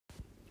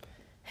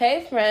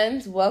Hey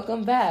friends,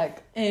 welcome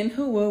back. And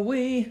who are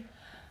we?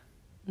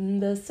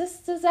 The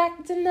Sisters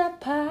Acting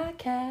Up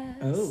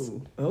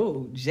podcast.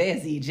 Oh,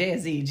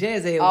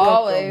 jazzy. Always.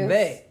 Welcome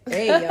back.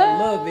 Hey, I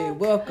love it.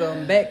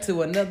 Welcome back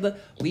to another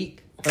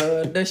week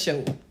of the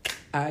show.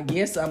 I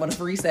guess I'm gonna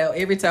freestyle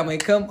every time I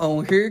come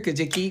on here because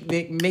you keep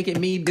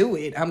making me do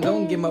it. I'm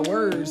gonna get my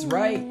words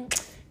right.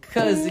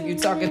 Because if you're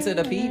talking to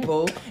the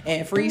people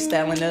and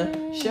freestyling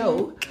the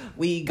show,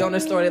 we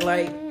gonna start it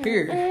like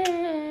here.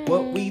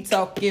 What we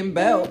talking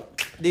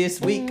about this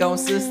week on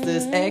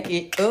Sisters Act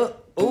It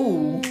Up?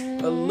 Ooh,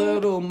 a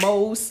little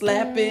more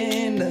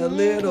slapping, a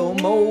little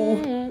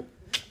more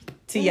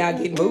T.I.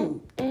 get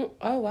moved.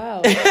 Oh, wow.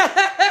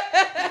 That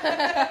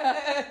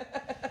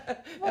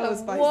was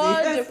spicy.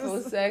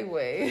 Wonderful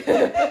segue.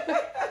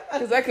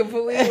 Because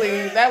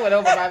that went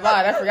over my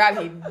mind. I forgot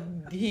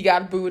he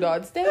got booed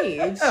on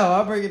stage.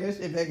 Oh, I'm bringing that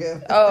shit back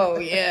up. Oh,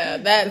 yeah,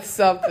 that's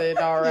something,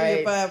 all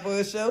right. Fine for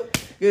a show.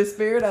 Good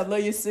spirit, I love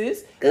you,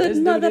 sis. Good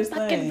Let's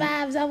motherfucking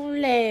vibes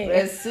only.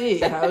 That's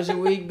it. How's your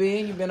week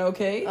been? You been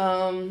okay?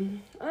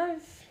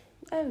 I've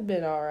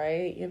been all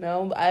right, you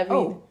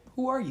know.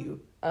 Who are you?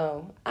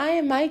 I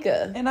am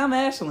Micah. And I'm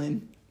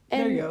Ashlyn.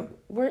 There you go.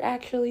 We're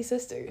actually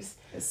sisters.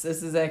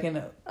 Sisters Acting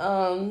Up.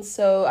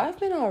 So I've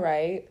been all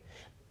right.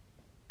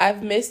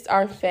 I've missed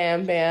our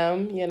fam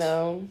bam, you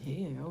know.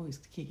 Yeah, always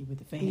kick it with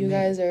the fam. You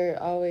guys are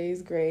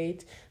always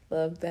great.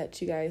 Love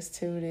that you guys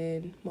tune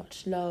in.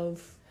 Much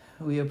love.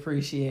 We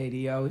appreciate it.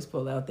 You always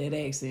pull out that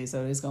accent,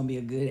 so it's gonna be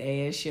a good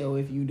ass show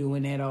if you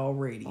doing that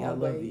already.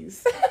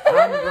 Always.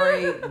 I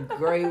love it. I'm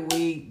great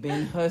week.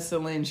 Been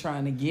hustling,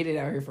 trying to get it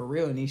out here for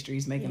real in these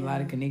streets, making a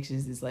lot of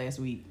connections this last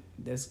week.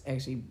 That's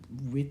actually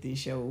with this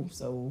show,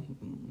 so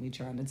we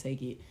trying to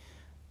take it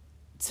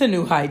to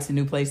new heights and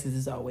new places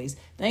as always.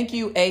 Thank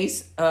you,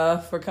 Ace,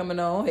 for coming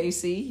on.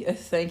 AC,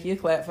 thank you.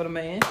 Clap for the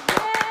man.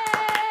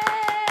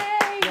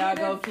 Y'all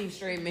go keep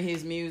streaming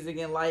his music.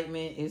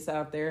 Enlightenment. It's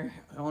out there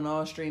on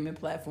all streaming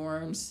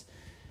platforms.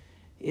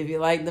 If you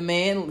like the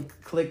man,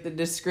 click the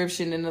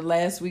description in the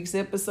last week's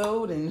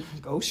episode and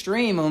go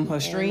stream him. A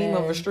stream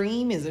of a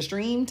stream is a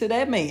stream to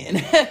that man.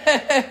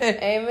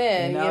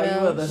 Amen.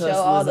 And show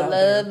all the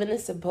love and the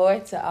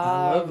support to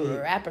our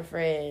rapper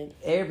friends.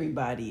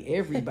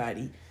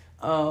 Everybody.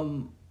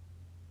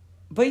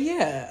 But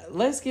yeah,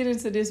 let's get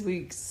into this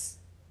week's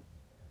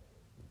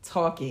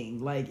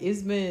talking. Like,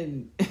 it's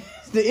been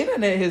the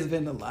internet has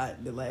been a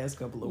lot the last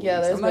couple of weeks.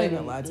 Yeah, there's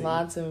been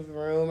lots of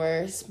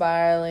rumors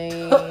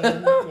spiraling.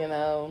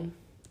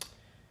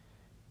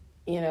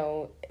 you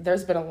know,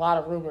 there's been a lot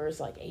of rumors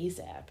like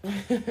ASAP.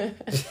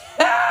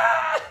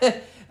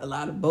 A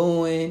lot of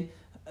booing,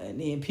 and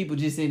then people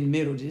just in the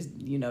middle, just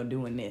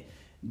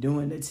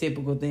doing the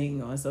typical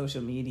thing on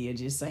social media,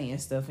 just saying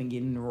stuff and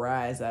getting the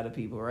rise out of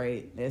people,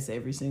 right? That's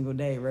every single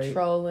day, right?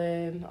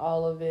 Trolling,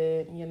 all of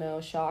it,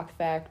 shock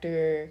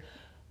factor,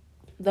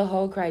 the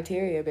whole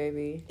criteria,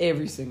 baby.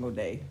 Every single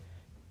day.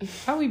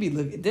 How we be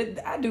looking?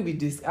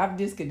 I've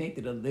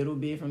disconnected a little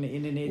bit from the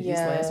internet this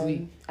last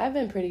week. I've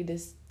been pretty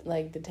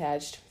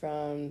detached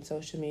from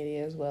social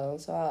media as well.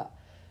 So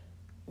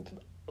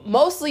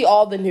mostly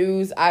all the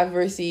news I've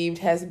received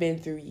has been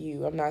through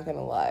you. I'm not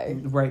gonna lie.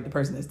 Right, the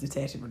person that's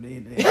detached from the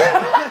internet.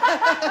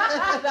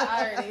 The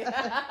irony.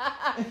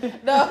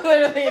 No,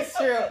 literally, it's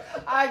true.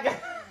 I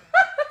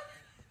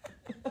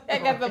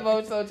got the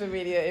most social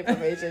media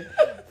information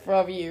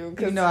from you.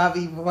 I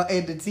be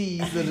in the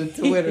T's of the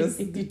Twitters.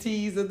 The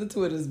T's of the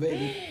Twitters,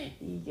 baby.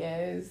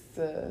 Yes.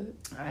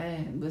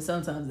 But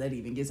sometimes that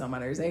even gets on my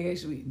nerves.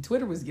 Actually,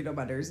 Twitter was getting on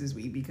my nerves this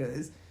week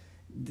because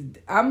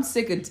I'm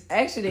sick of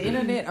the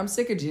internet. I'm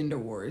sick of gender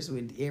wars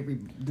with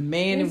the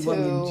man and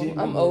woman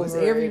gender wars.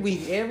 Every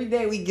week, every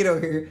day we get over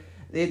here,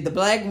 the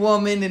black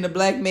woman and the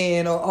black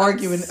man are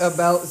arguing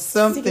about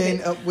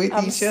something with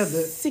each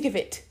other. Sick of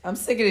it. I'm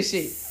sick of this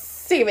shit.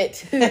 Sick of it.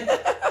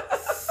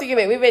 Sick of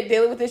it. We've been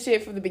dealing with this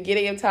shit from the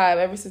beginning of time,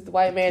 ever since the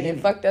white man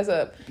fucked us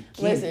up.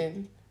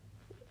 Listen.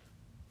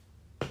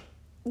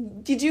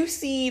 Did you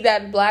see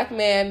that black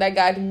man that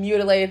got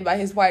mutilated by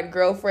his white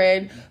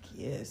girlfriend?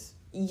 Yes.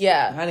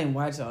 Yeah. I didn't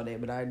watch all that,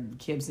 but I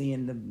kept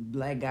seeing the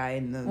black guy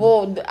and the...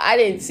 Well, I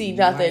didn't see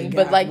nothing,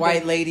 but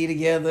white lady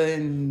together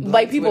and...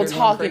 people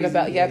talking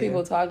about... Yeah,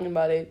 people talking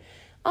about it.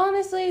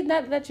 Honestly,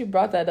 not that you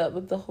brought that up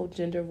with the whole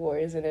gender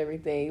wars and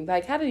everything.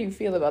 Like, how do you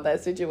feel about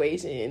that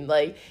situation?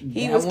 Like,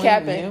 he was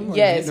capping...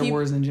 Yes. Gender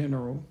wars in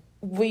general.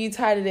 When you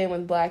tied it in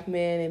with black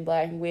men and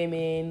black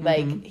women,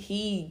 like,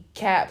 he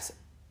caps...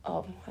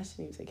 Oh, I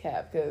shouldn't even say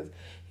cap, because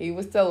he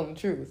was telling the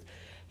truth.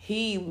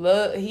 He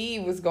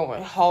was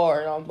going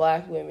hard on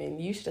black women.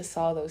 You should have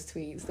saw those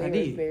tweets. They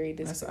were very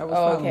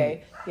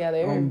okay. Yeah,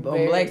 they were on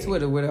Black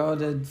Twitter with all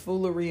the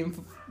foolery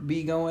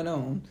be going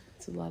on.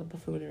 It's a lot of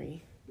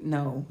buffoonery.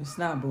 No, it's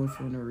not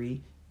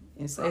buffoonery.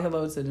 And say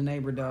hello to the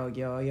neighbor dog,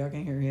 y'all. Y'all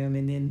can hear him,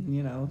 and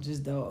then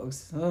just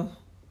dogs.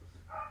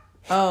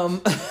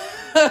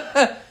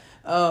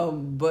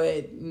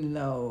 But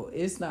no,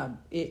 it's not.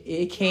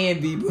 It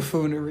can be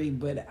buffoonery,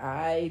 but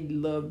I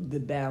love the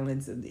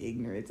balance of the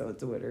ignorance on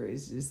Twitter.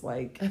 It's just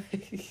like,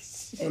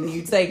 and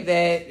you take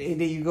that, and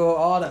then you go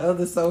all the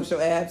other social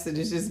apps, and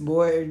it's just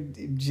more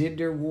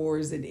gender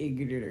wars and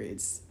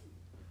ignorance.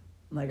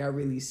 Like, I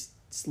really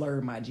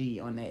slur my G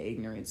on that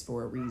ignorance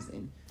for a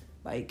reason.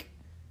 Like,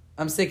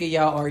 I'm sick of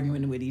y'all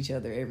arguing with each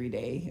other every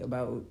day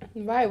about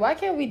right. Why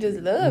can't we just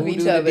love each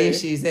who do other? The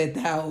dishes at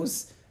the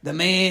house. The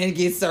man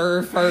gets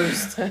served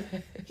first.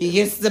 He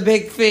gets the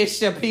big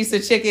fish, a piece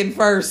of chicken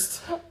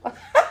first.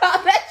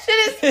 That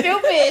shit is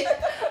stupid.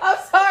 I'm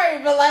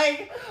sorry, but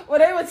like when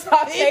they were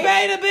talking, he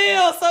paid a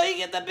bill, so he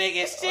get the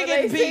biggest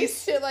chicken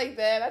piece. Shit like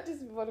that, I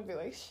just want to be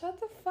like, shut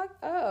the fuck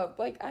up.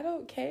 Like, I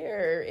don't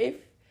care if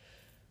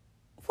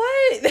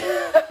what.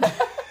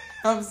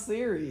 I'm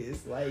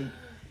serious, like.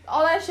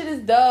 All that shit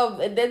is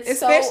dumb, and that's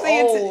especially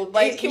so old.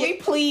 Like, can we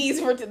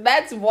please?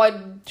 That's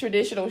one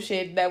traditional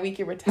shit that we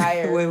can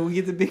retire. When we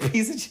get the big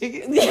piece of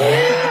chicken.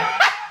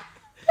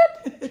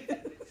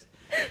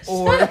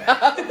 Or the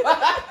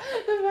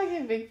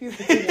fucking big piece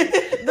of chicken.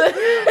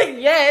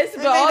 Yes,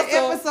 but also the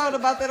episode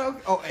about that.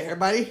 Oh,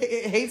 everybody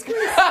hates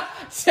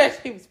Chris.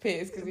 He was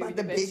pissed because he about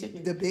the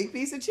big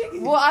piece of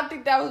chicken. Well, I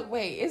think that was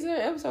is there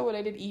an episode where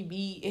they did eat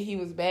meat and he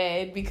was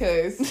mad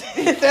because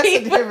that's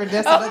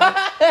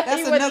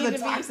another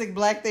toxic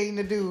black thing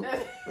to do.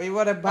 He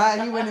want to buy.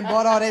 He went and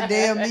bought all that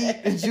damn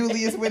meat, and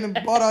Julius went and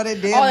bought all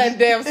that damn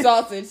damn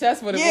sausage.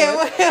 That's what it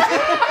was.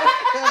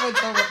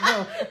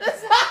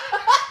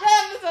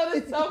 That episode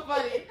is so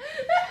funny.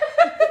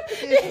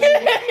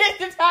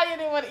 Natalia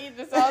didn't want to eat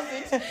the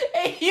sausage,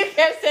 and you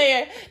kept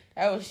saying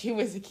she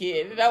was a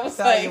kid, and I was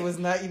Natalia was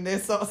not eating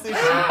that sausage.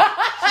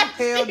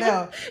 She held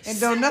down, and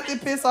don't nothing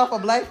piss off a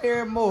black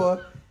parent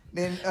more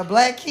than a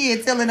black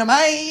kid telling them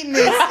I ain't eating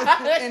this,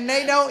 and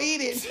they don't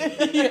eat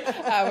it.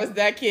 I was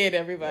that kid,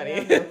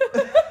 everybody.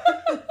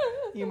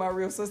 You my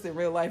real sister in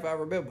real life, I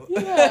remember.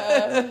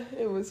 Yeah,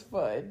 it was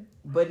fun.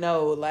 But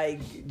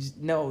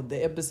the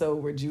episode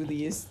where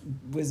Julius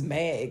was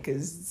mad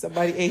because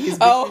somebody ate his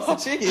big piece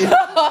of chicken.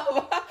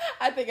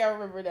 I think I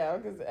remember now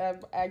because I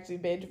actually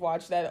binge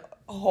watched that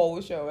whole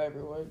show,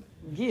 everyone.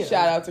 Yeah.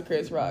 Shout out to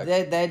Chris Rock.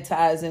 That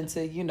ties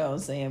into,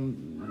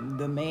 saying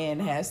the man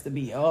has to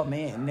be, oh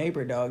man,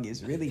 neighbor dog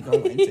is really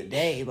going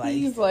today. Like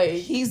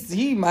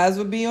he might as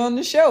well be on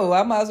the show.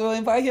 I might as well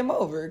invite him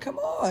over. Come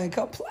on,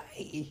 come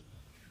play.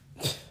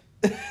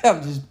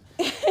 I'm just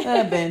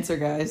banter,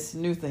 guys.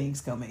 New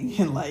things coming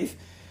in life.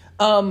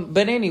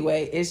 But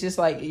anyway, it's just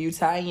like you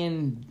tie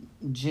in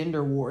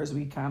gender wars.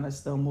 We kind of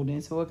stumbled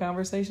into a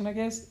conversation, I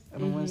guess. I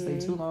don't want to stay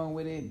too long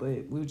with it,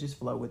 but we'll just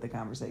flow with the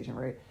conversation,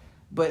 right?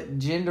 But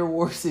gender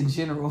wars in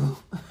general,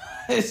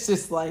 it's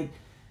just like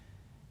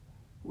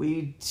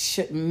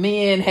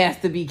men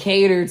have to be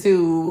catered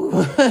to.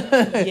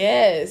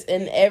 Yes,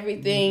 and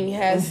everything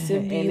has to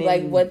be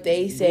like what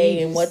they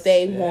say and what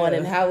they want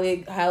and how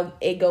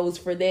it goes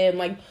for them.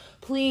 Like,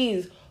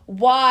 please,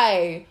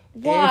 why?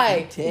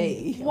 Why?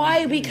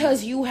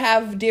 Because you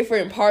have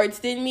different parts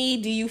than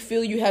me, do you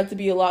feel you have to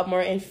be a lot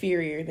more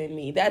inferior than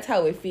me? That's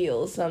how it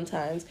feels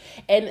sometimes.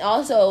 And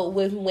also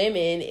with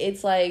women,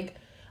 it's like,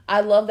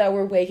 I love that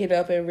we're waking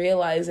up and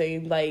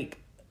realizing, like,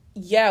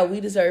 yeah, we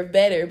deserve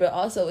better, but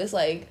also it's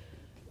like,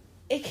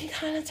 it can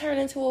kind of turn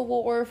into a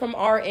war from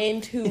our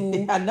end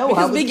too. I know,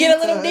 because we get a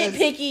little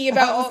nitpicky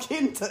about.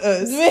 Getting to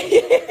us.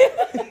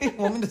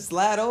 Want me to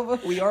slide over?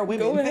 We are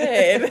women. Go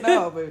ahead.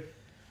 No, but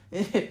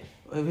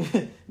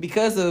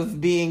because of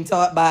being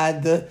taught by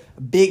the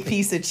big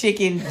piece of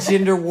chicken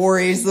gender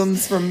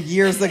warisms from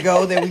years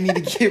ago that we need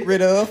to get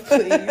rid of.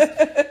 Please.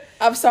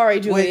 I'm sorry,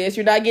 Julius.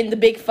 You're not getting the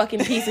big fucking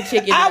piece of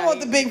chicken. I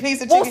want the big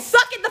piece of chicken. Well,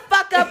 suck it the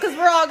fuck up because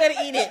we're all going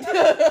to eat it.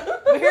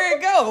 But here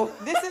it go.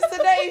 This is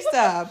today's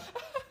time.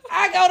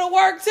 I go to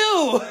work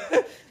too.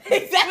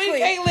 Exactly. We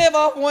can't live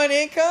off one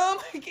income.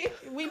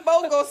 We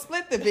both gonna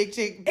split the big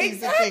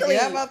piece of chicken.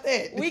 How about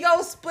that? We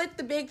gonna split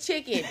the big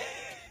chicken.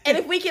 And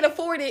if we can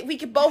afford it, we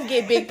can both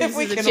get big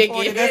pieces of chicken.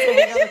 If we can afford it, that's what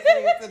we gotta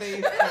say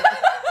today.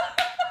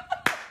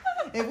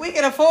 If we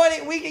can afford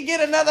it, we can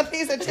get another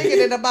piece of chicken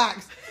in the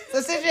box.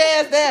 So sit your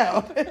ass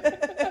down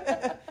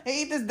and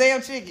eat this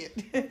damn chicken.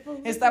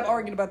 And stop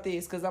arguing about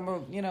this, because I'm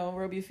gonna,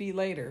 rub your feet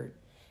later.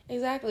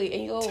 Exactly.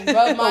 And you'll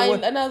rub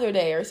mine another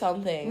day or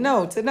something.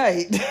 No,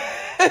 tonight.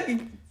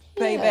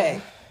 Pay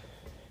back.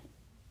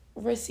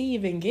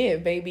 Receive and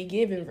give, baby.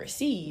 Give and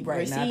receive. Right,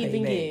 receive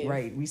and give.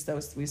 Right. We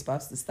supposed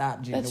to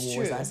stop gender That's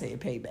wars. true. I say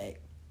payback.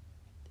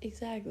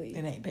 Exactly.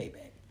 It ain't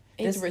payback.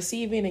 It's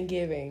receiving and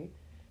giving.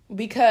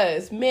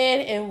 Because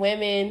men and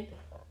women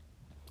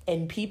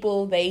and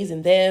people, theys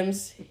and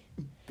thems.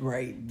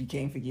 Right. You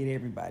can't forget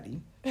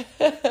everybody.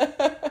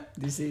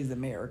 This is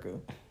America.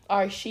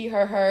 Are she,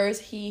 her,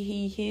 hers,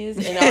 he, his,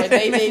 and are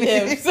they,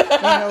 thems? You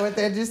know what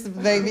that just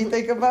made me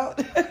think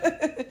about?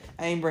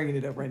 I ain't bringing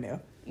it up right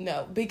now.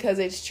 No, because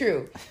it's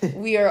true.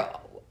 We are,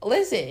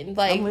 listen,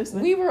 like, I'm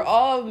listening. we were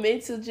all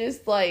meant to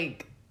just,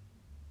 like,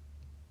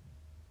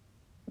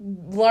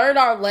 learn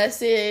our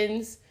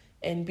lessons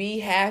and be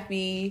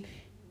happy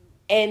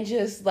and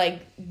just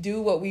like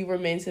do what we were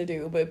meant to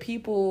do. But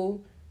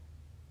people,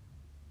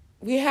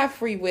 we have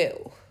free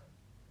will.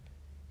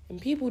 And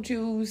people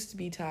choose to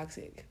be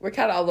toxic. We're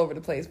kind of all over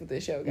the place with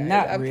this show, guys.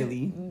 Not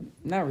really.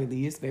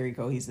 It's very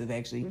cohesive,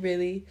 actually.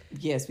 Really?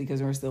 Yes,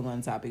 because we're still on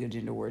the topic of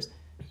gender wars.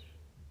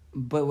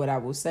 But what I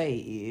will say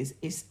is,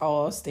 it's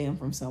all stemmed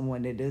from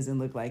someone that doesn't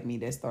look like me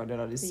that started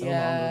all this so long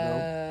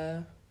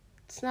ago.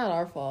 It's not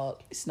our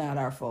fault. It's not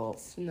our fault.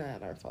 It's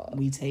not our fault.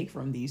 We take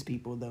from these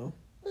people, though.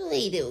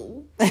 We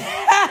do. And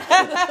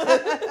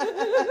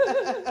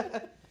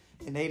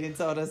they done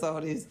taught us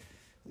all this,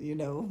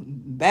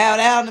 bow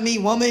down to me,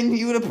 woman.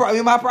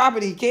 You're my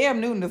property.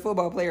 Cam Newton, the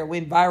football player,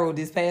 went viral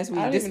this past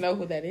week. I don't even know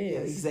who that is. Yeah,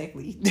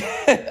 exactly.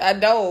 I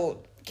don't.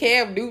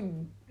 Cam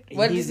Newton.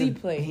 What does he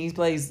play? He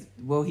was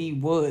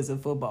a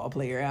football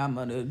player. I'm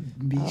gonna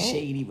be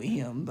shady with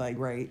him, like,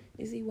 right?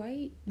 Is he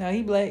white? No,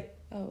 he black.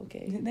 Oh,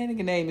 okay. That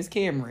nigga name is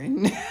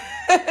Cameron.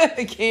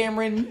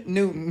 Cameron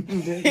Newton.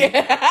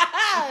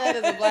 That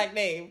is a black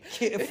name.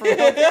 From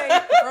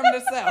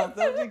the South.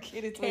 Don't you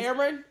kid it.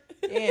 Cameron.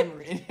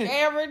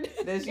 Cameron.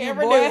 That's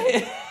Cameron your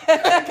boy.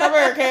 Come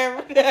here,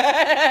 Cameron.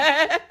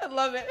 I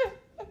love it.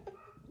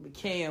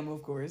 Cam,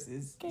 of course,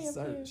 is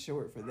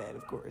short for that,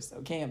 of course.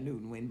 So Cam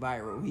Newton went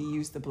viral. He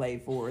used to play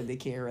for the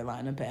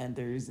Carolina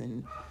Panthers,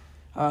 and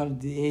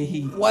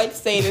what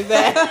state is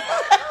that?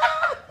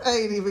 I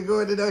ain't even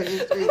going to know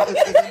history.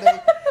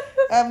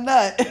 I'm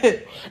not.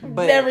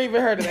 But never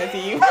even heard of that to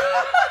you.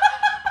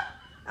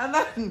 I'm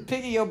not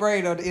picking your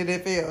brain on the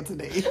NFL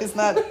today. It's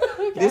not.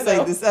 This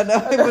ain't this. I know,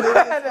 but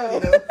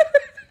it is.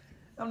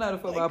 I'm not a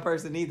football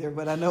person either,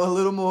 but I know a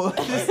little more.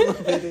 Just a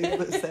little bit.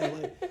 It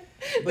sound like.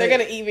 They're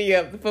gonna eat me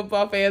up. The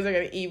football fans are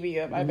gonna eat me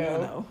up. I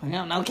know. I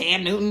don't know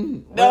Cam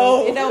Newton.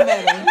 No, it don't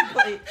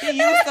matter. He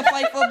used to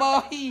play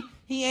football. He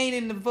ain't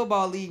in the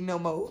football league no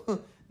more.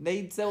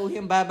 They told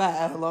him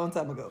bye-bye a long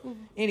time ago.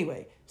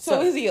 Anyway.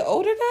 So is he an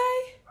older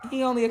guy?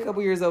 He only a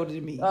couple years older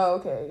than me. Oh,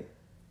 okay.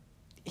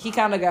 He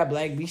kind of got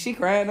black beat. She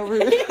crying over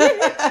here.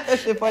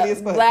 That's the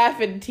funniest part.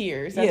 Laughing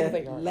tears. That's what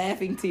they are.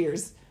 Laughing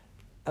tears.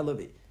 I love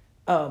it.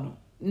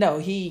 No,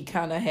 he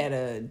kind of had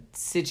a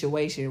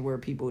situation where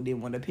people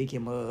didn't want to pick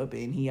him up,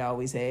 and he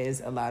always has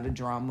a lot of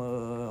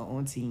drama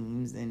on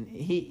teams. And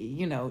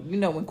he,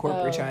 when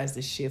corporate tries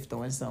to shift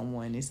on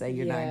someone and say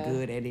you're not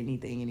good at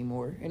anything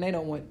anymore, and they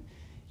don't want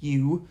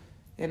you,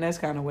 and that's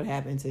kind of what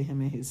happened to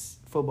him in his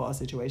football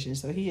situation.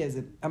 So he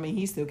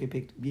he still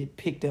could get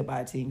picked up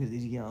by a team because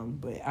he's young,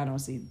 but I don't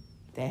see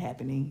that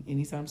happening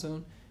anytime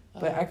soon.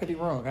 But I could be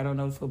wrong. I don't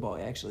know football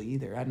actually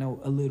either. I know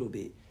a little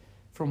bit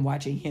from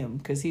watching him,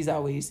 because he's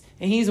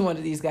one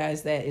of these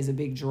guys that is a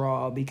big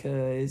draw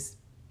because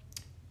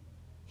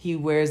he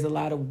wears a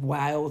lot of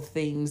wild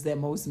things that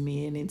most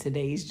men in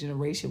today's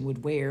generation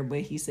would wear, but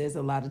he says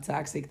a lot of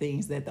toxic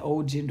things that the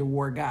old gender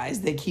war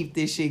guys that keep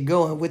this shit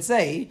going would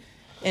say.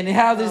 And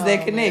how does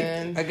that connect?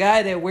 Man. A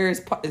guy that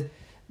wears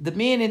the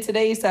men in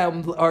today's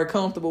time are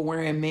comfortable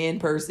wearing man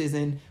purses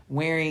and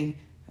wearing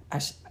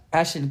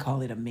I shouldn't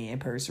call it a man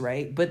purse,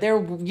 right? But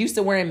they're used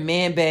to wearing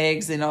man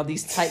bags and all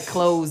these tight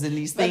clothes and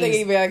these things. I think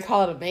even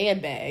call it a man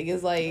bag.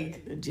 It's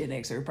like the Gen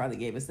Xer probably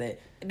gave us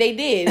that. They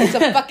did. It's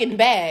a fucking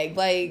bag,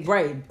 like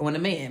right on a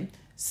man.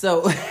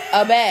 So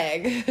a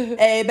bag,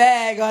 a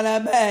bag on a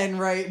man,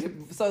 right?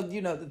 So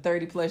the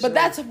 30+. But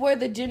that's where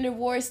the gender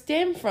war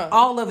stem from.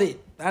 All of it,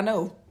 I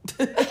know,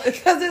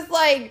 because it's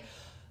like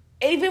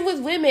even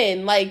with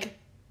women, like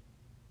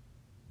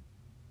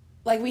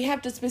we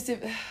have to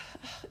specific.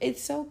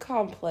 It's so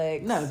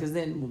complex. No, because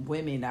then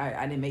women,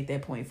 I didn't make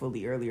that point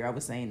fully earlier. I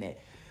was saying that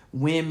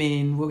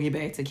women, we'll get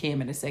back to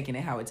Cam in a second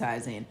and how it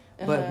ties in.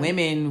 But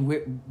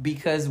women,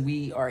 because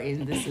we are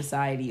in the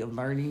society of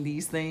learning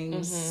these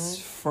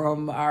things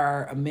from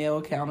our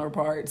male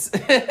counterparts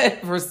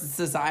for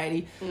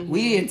society,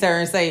 we in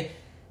turn say,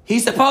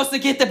 he's supposed to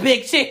get the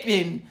big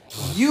chicken.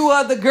 You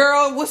are the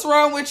girl. What's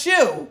wrong with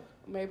you?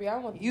 Maybe I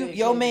want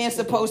your man's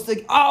supposed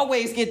to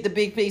always get the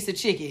big piece of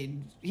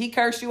chicken. He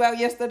cursed you out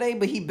yesterday,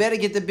 but he better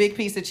get the big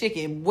piece of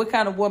chicken. What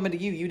kind of woman are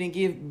you? You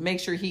didn't make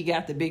sure he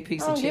got the big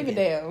piece of chicken.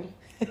 I don't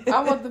give a damn. I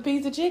want the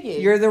piece of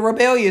chicken. You're the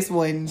rebellious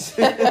one.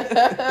 So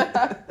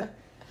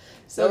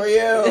are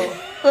you.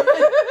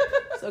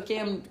 So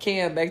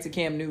Cam, back to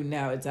Cam Newton.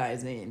 Now it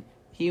ties in.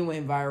 He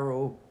went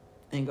viral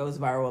and goes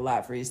viral a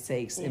lot for his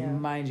takes. Yeah.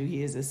 And mind you,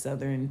 he is a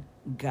Southern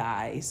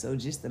guy, so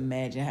just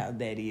imagine how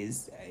that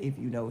is if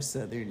you know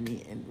Southern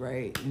men,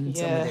 right? And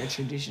some of their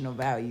traditional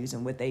values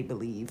and what they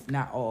believe.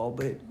 Not all,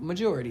 but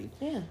majority.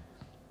 Yeah.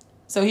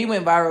 So he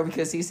went viral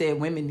because he said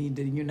women need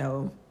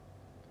to,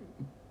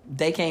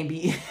 they can't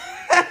be.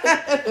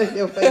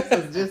 Your face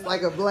is just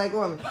like a black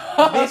woman.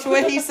 Bitch,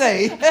 what he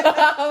say?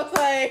 I was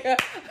like,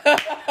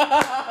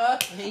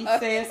 he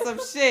said some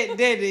shit,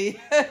 didn't he?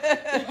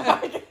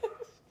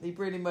 He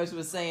pretty much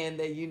was saying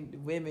that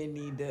women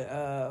need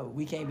to,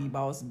 we can't be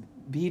boss.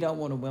 He don't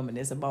want a woman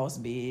that's a boss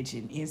bitch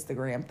and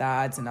Instagram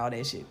thoughts and all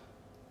that shit.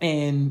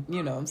 And,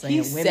 what I'm saying?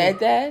 He said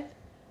that?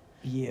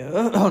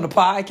 Yeah, on the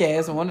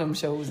podcast, on one of them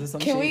shows or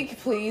something. Can we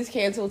please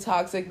cancel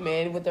toxic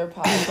men with their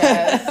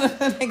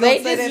podcast? They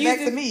gonna say that back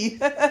to me.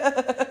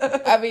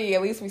 I mean,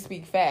 at least we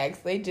speak facts.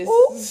 They just.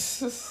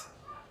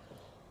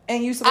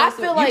 And you I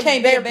feel like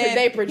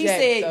they project. He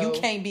said though. You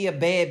can't be a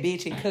bad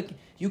bitch and cook.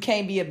 You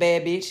can't be a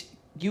bad bitch.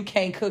 You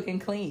can't cook and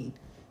clean.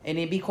 And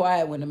then be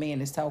quiet when the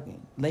man is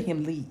talking. Let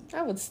him lead.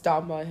 I would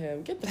stomp on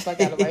him. Get the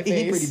fuck out of my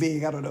face. He's pretty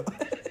big. I don't know.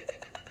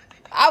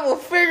 I will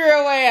figure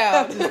a way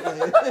out.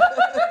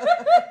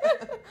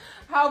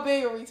 How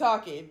big are we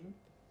talking?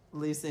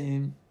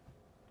 Listen,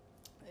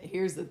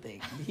 here's the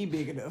thing. He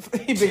big enough.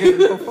 He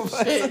big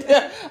enough.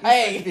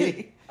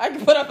 Hey, I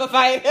can put up a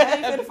fight. I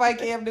ain't gonna fight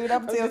Cam Newton.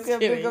 I'm gonna tell Cam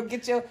Newton go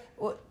get your.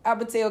 I'm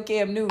gonna tell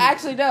Cam Newton.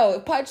 Actually,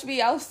 no. Punch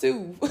me, I'll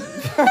sue.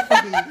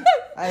 I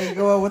ain't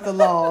going with the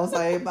laws.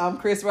 I'm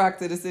Chris Rock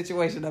to the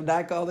situation. I'm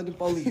not calling the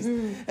police.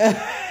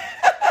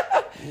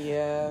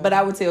 Yeah. But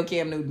I would tell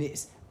Cam Newton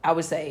this. I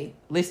would say,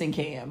 listen,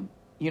 Cam,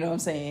 you know what I'm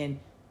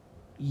saying?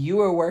 You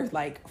are worth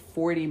like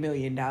 $40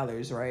 million,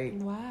 right?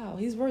 Wow,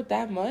 he's worth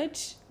that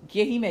much?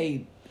 Yeah, he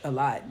made a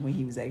lot when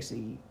he was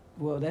actually,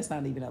 well, that's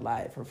not even a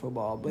lot for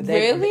football. But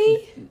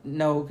really?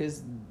 No,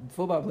 because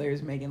football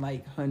players making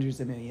like hundreds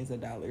of millions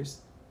of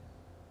dollars.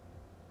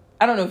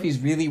 I don't know if he's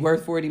really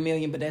worth $40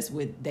 million, but that's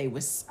what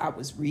I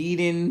was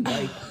reading,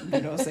 like,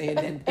 you know what I'm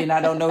saying? And I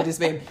don't know this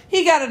man.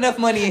 He got enough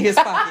money in his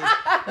pocket.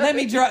 Let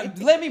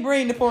me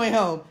bring the point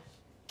home.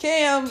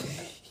 Cam,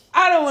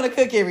 I don't want to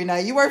cook every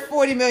night. You worth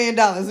 $40 million.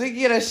 We can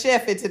get a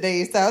chef in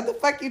today's time. What the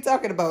fuck you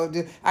talking about?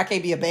 Dude, I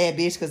can't be a bad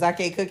bitch because I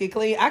can't cook and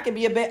clean. I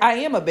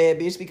am a bad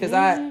bitch because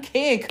I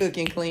can cook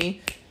and clean.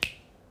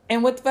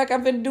 And what the fuck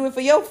I'm finna do it for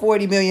your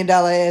 $40 million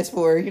ass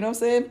for? You know what I'm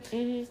saying?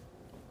 Mm-hmm.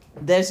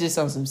 That's just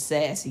on some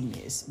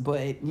sassiness.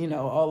 But, you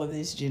know, all of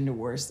this gender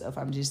war stuff,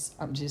 I'm just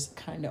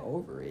kind of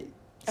over it.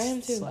 I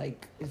am too. It's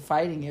like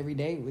fighting every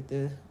day with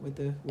the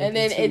and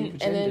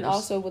then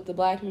also with the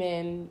black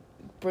men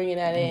bringing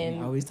that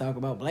in. I always talk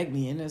about black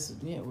men. That's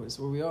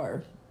where we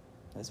are.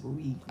 That's what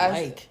we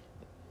like.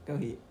 Go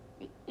ahead.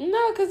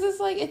 No, because it's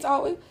like it's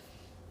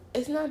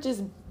not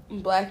just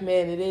black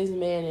men. It is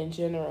men in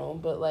general.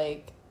 But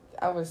like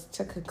I was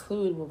to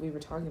conclude what we were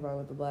talking about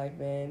with the black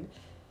men.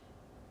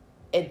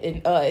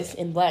 And us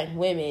and black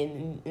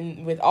women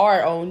and with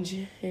our own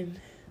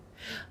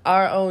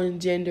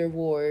gender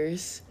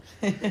wars.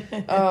 Right.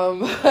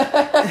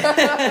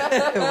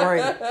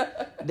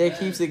 That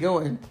keeps it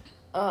going.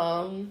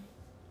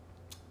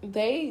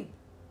 They're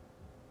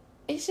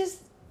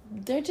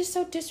just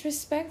so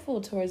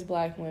disrespectful towards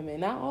black women.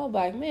 Not all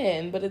black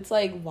men, but it's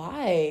like,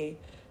 why?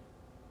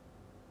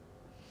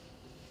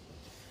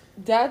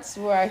 That's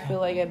where I feel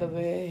like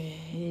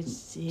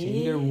it's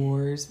gender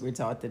wars. We're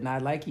taught to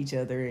not like each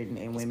other, and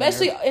women,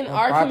 especially in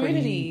our property.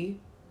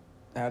 Community.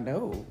 I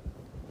know.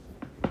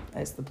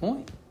 That's the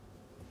point.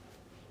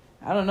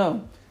 I don't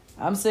know.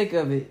 I'm sick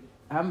of it.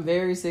 I'm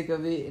very sick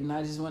of it, and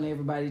I just want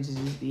everybody to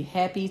just be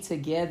happy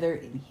together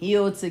and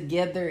heal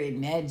together,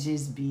 and that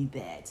just be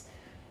that.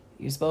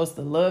 You're supposed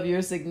to love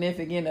your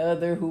significant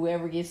other.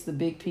 Whoever gets the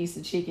big piece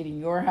of chicken in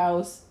your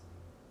house,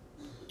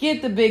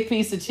 get the big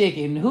piece of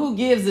chicken. Who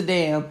gives a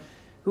damn?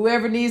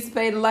 Whoever needs to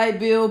pay the light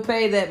bill,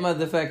 pay that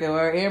motherfucker,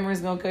 or Amber's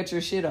gonna cut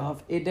your shit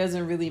off. It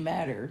doesn't really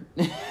matter.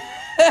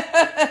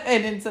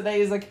 And in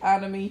today's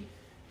economy,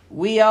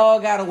 we all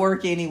gotta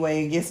work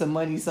anyway and get some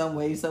money some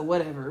way. So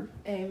whatever.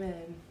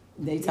 Amen.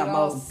 They talking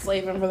about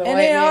slaving for the and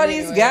white then all man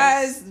these anyways.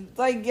 guys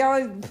like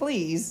y'all.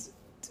 Please,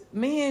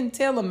 men,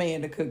 tell a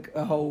man to cook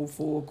a whole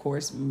full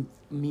course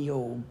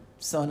meal,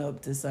 sun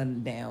up to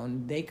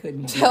sundown. They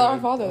couldn't tell our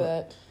father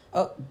that.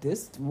 Oh,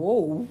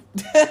 whoa.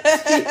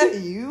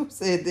 You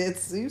said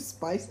that's too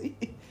spicy.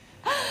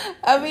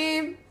 I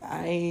mean,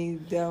 I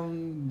ain't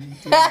I'm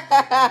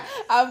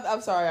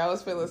sorry, I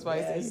was feeling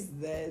spicy.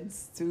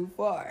 That's too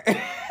far.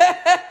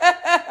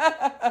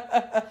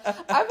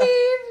 I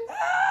mean,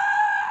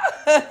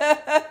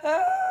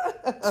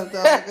 that's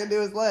all I can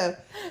do is laugh.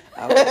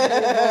 I'm going to move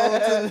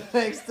on to the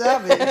next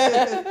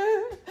topic.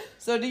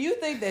 So do you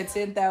think that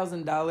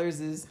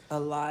 $10,000 is a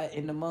lot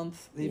in a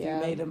month? If you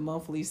made a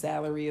monthly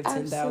salary of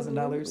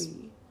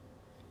 $10,000?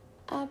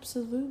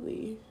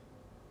 Absolutely.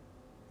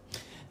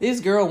 This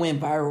girl went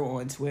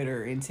viral on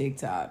Twitter and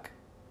TikTok.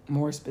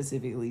 More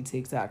specifically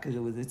TikTok, because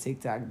it was a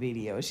TikTok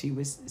video. She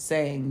was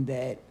saying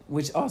that,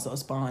 which also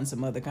spawned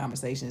some other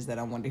conversations that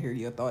I wanted to hear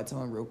your thoughts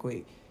on real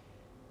quick.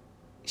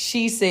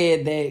 She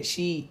said that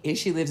she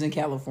lives in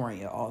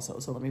California also,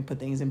 so let me put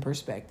things in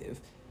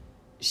perspective.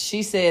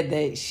 She said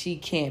that she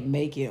can't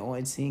make it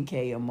on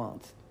 $10K a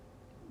month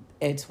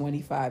at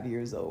 25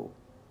 years old.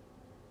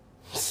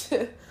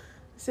 Sis,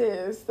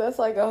 that's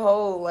like a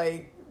whole,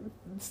 like,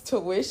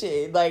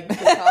 tuition, like, to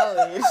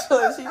college.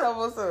 She's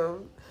almost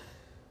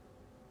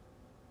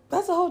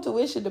that's a whole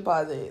tuition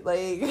deposit.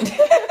 Like,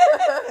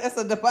 that's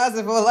a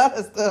deposit for a lot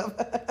of stuff.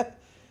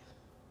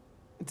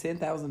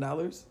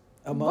 $10,000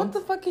 a month? What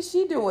the fuck is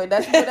she doing?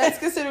 That's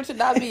considered to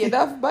not be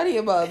enough money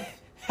a month.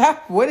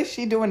 What is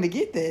she doing to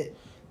get that?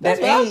 That's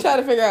what I'm trying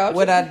to figure out.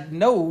 What I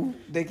know.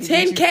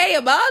 10K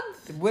a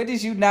month? What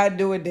is you not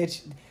doing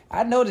that?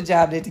 I know the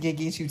job that can get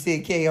you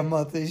 $10K a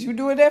month. Is you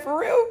doing that for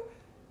real?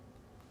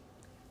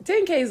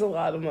 10K is a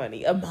lot of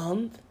money. A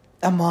month?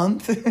 A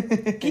month?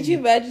 Could you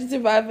imagine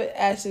surviving?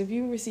 Ashley, if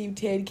you receive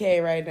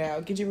 10K right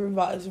now, could you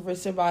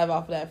survive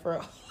off of that for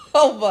a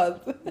whole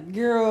month?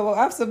 Girl,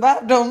 I've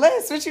survived on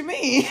less. What you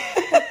mean?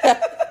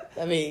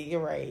 I mean,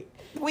 you're right.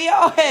 We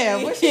all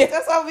have. Yeah.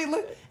 That's how we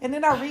look. And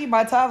then I read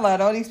my timeline.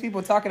 All these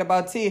people talking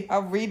about T. I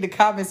read the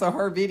comments on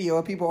her video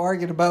of people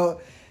arguing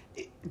about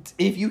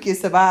if you can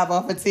survive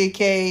off of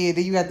 10K. And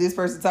then you got this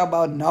person talking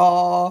about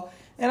no.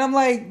 And I'm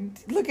like,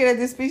 looking at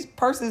this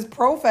person's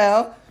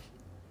profile.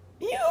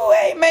 You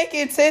ain't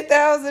making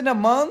 $10,000 a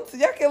month.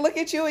 Y'all can look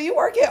at you and you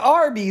work at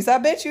Arby's. I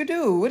bet you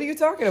do. What are you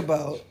talking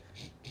about?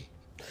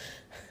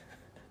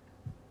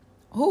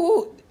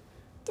 Who?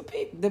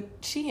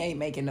 She ain't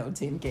making no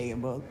 10K a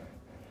month.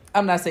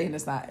 I'm not saying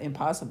it's not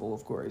impossible,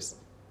 of course.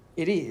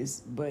 It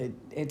is. But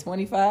at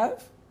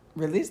 25,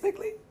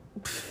 realistically?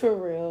 For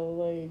real,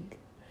 like...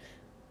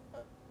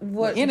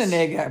 What? The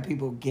internet got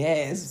people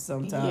gassed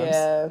sometimes.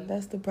 Yeah,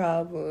 that's the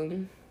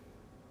problem.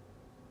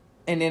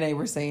 And then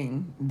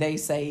they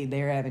say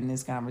they're having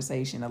this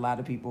conversation. A lot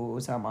of people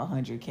were talking about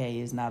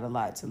 100K is not a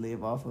lot to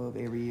live off of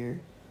every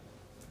year.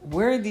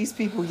 Where do these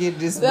people get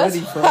this money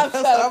from?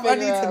 I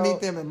need to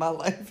meet them in my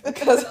life.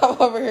 Because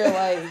I'm over here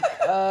like,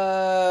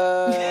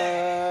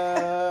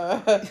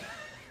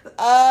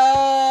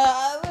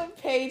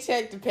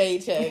 paycheck to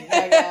paycheck.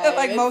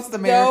 Like most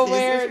Americans.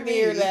 Nowhere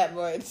near that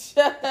much.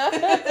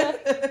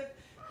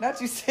 Not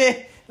you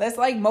said, that's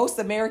like most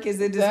Americans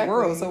in this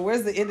world. So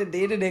where's the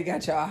internet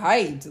got y'all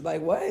hyped?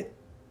 Like what?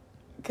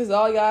 Because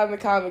all y'all in the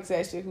comment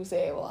section who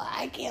say, well,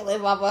 I can't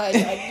live off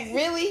 100. Like,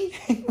 really?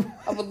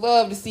 I would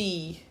love to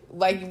see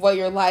like what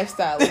your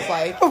lifestyle is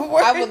like.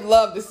 I would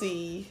love to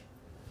see.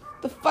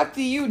 The fuck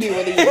do you do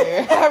in a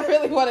year? I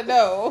really want to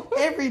know.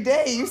 Every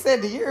day. You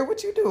said the year.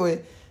 What you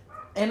doing?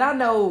 And I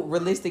know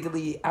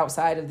realistically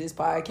outside of this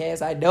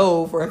podcast, I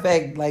know for a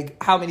fact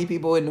like how many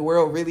people in the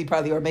world really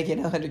probably are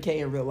making 100K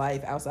in real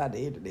life outside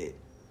the internet.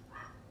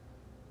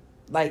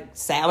 Like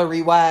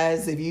salary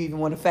wise, if you even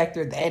want to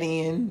factor that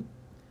in.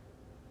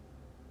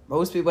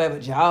 Most people have a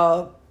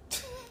job.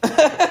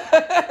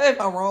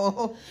 Am I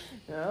wrong?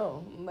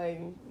 No,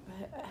 like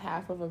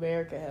half of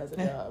America has a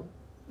job.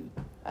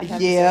 I have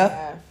Yeah. to say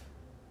half.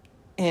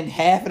 And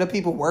half of the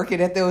people working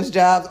at those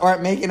jobs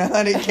aren't making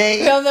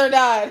 100K. No, they're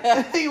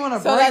not. You want to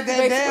So break that's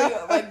that basically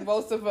down? like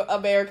most of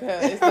America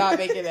is not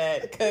making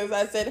that because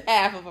I said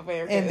half of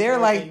America. And is they're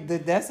working.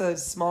 like, that's a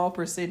small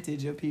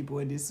percentage of people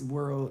in this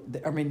world.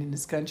 I mean, in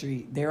this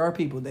country, there are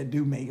people that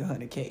do make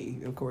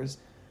 100K, of course.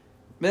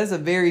 But that's a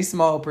very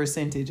small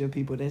percentage of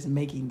people that's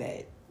making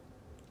that.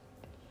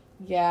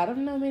 Yeah, I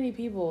don't know many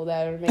people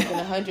that are making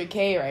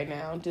 100K right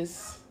now,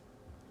 just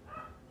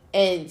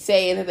and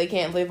saying that they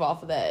can't live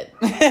off of that.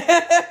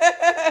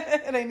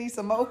 They need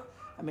some more.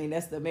 I mean,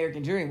 that's the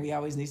American dream. We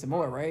always need some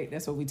more, right?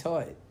 That's what we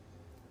taught.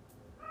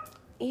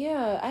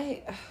 Yeah,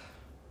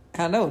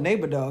 I know,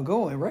 neighbor dog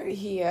going, right?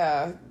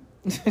 Yeah.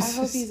 I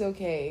hope he's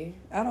okay.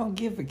 I don't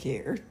give a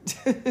care.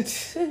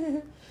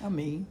 I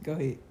mean, go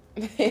ahead.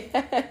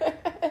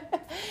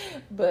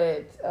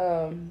 But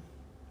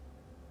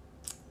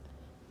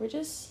we're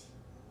just,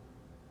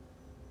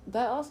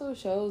 that also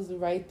shows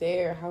right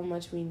there how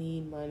much we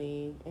need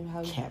money and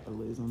how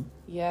Capitalism.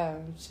 Yeah,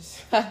 it's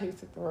just I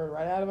took the word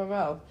right out of my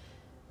mouth.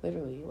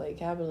 Literally, like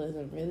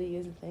capitalism really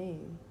is a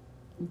thing.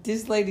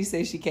 This lady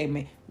says she came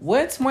in.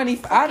 What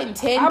 25? Fucking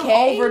 10K? I'm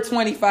over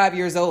 25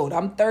 years old.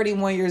 I'm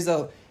 31 years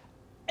old.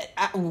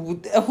 Who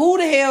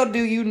the hell do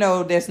you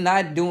know that's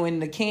not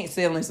doing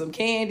selling some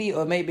candy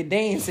or maybe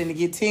dancing to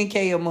get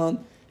 10K a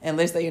month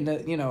unless they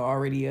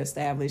already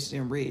established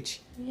and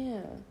rich? Yeah.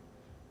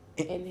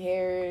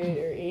 Inherit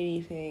or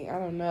anything. I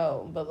don't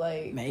know. But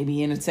like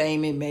maybe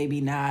entertainment,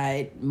 maybe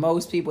not.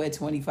 Most people at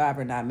 25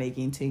 are not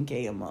making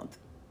 10K a month.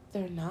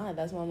 They're not.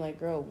 That's why I'm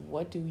like, girl,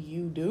 what do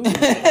you do?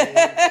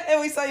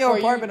 We saw your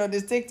apartment on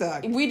this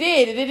TikTok. We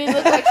did. It didn't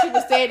look like she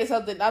was staying in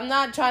something. I'm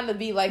not trying to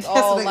be like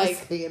all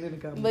like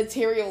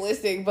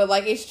materialistic, but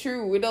like it's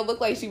true. It don't look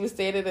like she was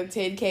staying in a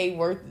 10K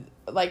worth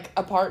like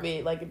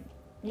apartment. Like,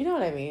 you know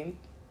what I mean?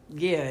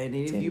 Yeah, and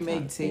if you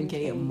make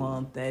 10K a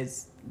month,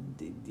 that's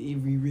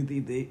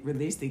really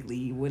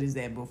realistically, what is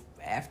that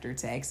after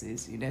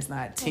taxes? That's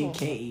not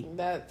 10K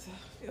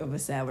of a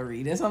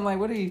salary. That's why I'm like,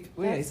 what are you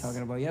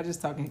talking about? Y'all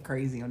just talking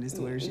crazy on this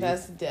Twitter shit.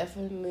 That's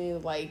definitely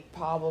like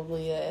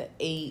probably a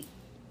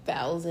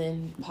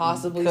 8,000,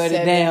 possibly cut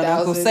 7,000. It down.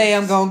 Uncle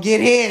Sam gonna get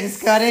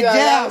his. Cut it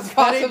down.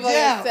 Cut it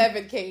down. A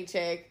 7K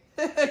check.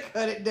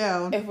 Cut it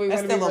down. If we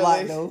that's still a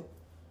lot though.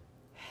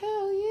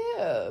 Hell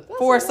yeah.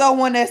 For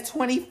someone that's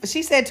 20,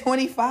 she said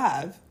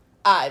 25.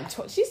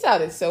 She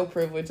sounded so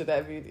privileged in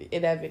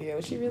that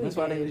video. She really That's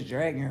did. why they was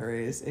dragging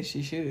her ass, as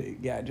she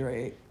should got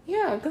dragged.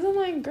 Yeah, because I'm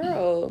like,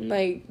 girl,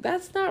 like,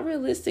 that's not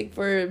realistic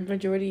for a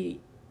majority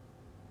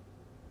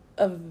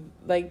of,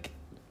 like...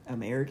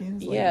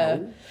 Americans? Like, Yeah.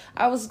 no.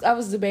 I was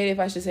debating if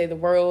I should say the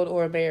world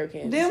or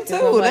Americans. Them 'Cause too.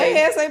 I'm like,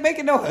 They ass ain't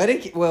making no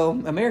honey. Well,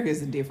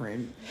 America's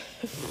different.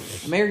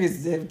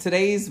 America's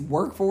today's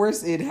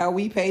workforce and how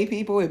we pay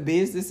people in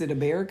business in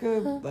America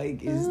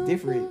like is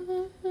different.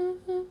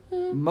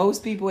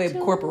 Most people at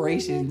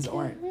corporations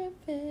aren't.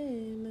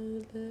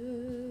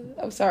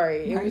 I'm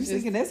sorry. It Why are you was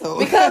just singing that song?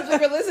 because we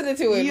were listening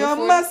to it. You're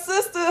before- my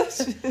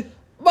sister.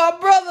 my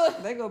brother.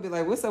 They gonna be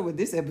like, "What's up with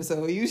this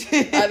episode?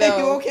 I know.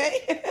 You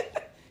okay?"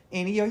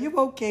 Annie, are you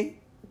okay?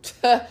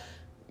 I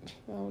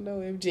don't know,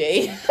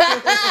 MJ.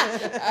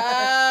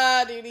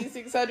 Do you need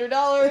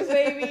 $600,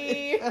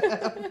 baby?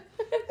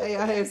 Hey,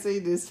 I have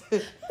seen this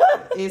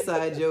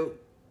inside joke.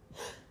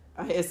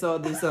 I had saw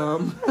this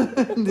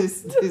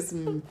this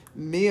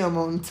meme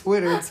on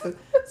Twitter.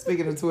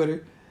 Speaking of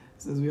Twitter,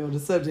 since we on the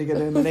subject of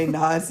them and they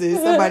nonsense,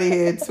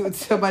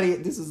 somebody.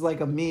 This was like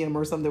a meme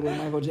or something with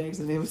Michael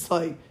Jackson. It was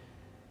like,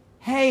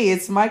 "Hey,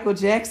 it's Michael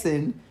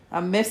Jackson.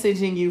 I'm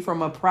messaging you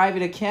from a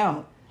private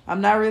account.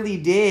 I'm not really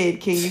dead.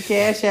 Can you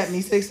cash at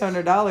me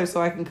 $600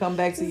 so I can come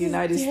back to the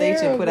United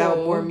States and put out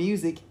more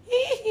music?"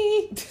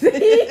 At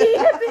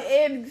the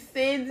end,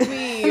 sends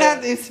me.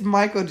 Not this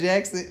Michael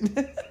Jackson.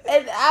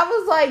 And I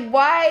was like,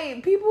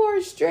 why? People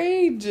are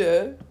strange.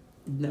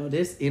 No,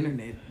 this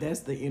internet.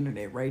 That's the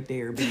internet right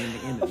there being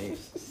the internet.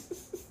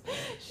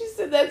 She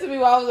said that to me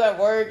while I was at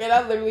work, and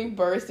I literally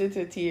burst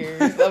into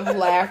tears of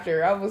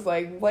laughter. I was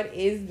like, what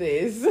is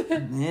this?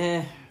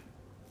 Yeah.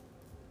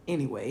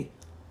 Anyway,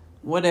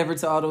 whatever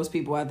to all those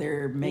people out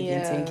there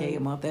making $10K a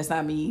month. That's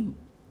not me.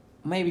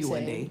 Maybe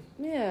one day.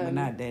 Yeah. But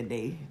not that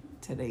day.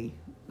 Today.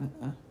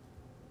 I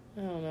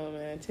don't know,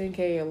 man.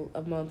 $10K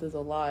a month is a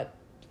lot.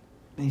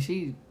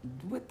 And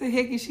what the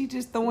heck is she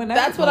just throwing out?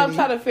 That's what I'm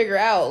trying to figure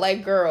out.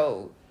 Like,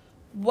 girl,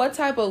 what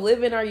type of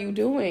living are you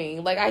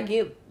doing? Like, I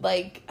get,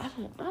 like, I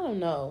don't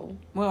know.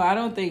 Well, I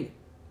don't think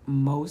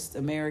most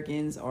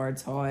Americans are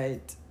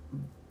taught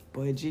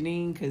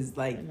budgeting because,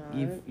 like,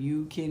 if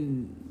you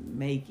can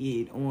make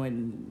it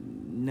on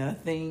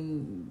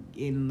nothing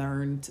and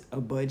learn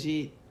a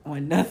budget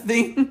on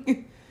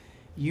nothing,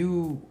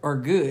 you are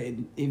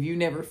good. If you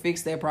never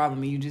fix that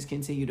problem and you just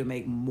continue to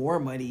make more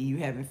money, you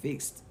haven't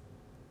fixed.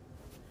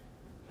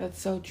 That's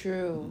so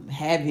true.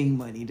 Having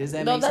money. Does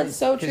that make sense? No, that's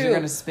so true. Because you're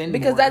going to spend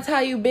because more. that's how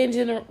you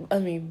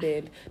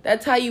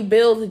That's how you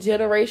build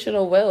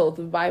generational wealth,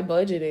 by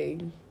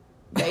budgeting,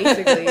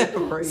 basically.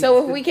 Right.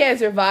 So if we can't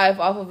survive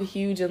off of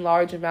huge and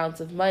large amounts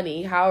of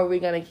money, how are we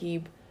gonna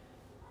keep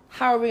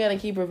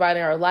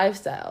providing our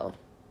lifestyle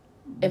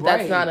if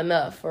that's not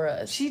enough for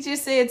us? She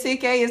just said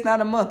 $10K is not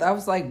a month. I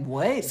was like,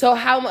 what? So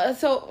how much?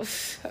 So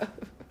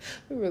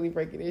we're really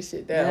breaking this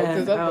shit down.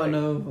 I don't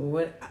know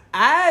what.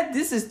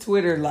 This is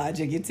Twitter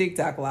logic and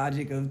TikTok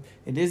logic and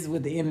this is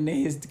what the internet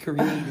has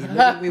created. Look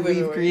at what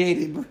we've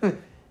created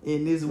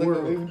in this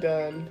world. What we've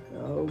done.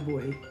 Oh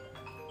boy.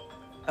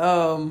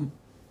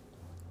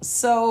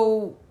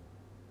 So,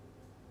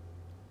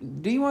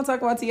 do you want to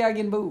talk about T.I.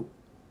 getting booed?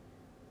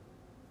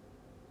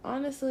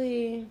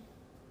 Honestly,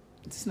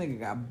 this nigga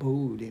got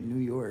booed in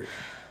New York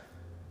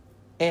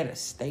at a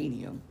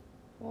stadium.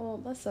 Well,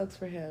 that sucks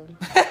for him.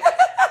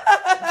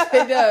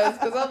 It does,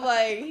 because I'm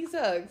like, he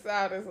sucks,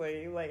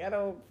 honestly. Like, I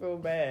don't feel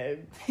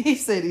bad. He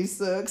said he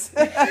sucks. He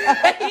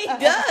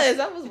does.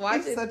 I was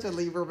watching. He's such a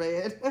Libra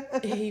man.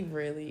 He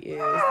really is.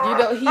 You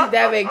know,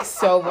 that makes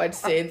so much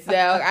sense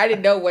now. I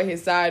didn't know what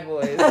his side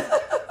was.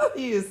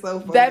 He is so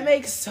funny. That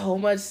makes so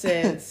much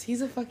sense.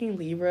 He's a fucking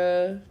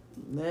Libra.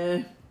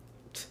 Nah.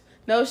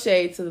 No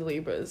shade to the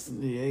Libras.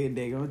 Yeah,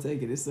 they're going to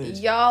take it as such.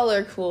 Y'all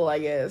are cool, I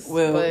guess.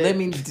 Well, let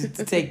me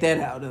take that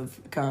out of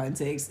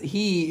context.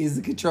 He is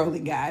a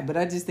controlling guy, but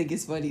I just think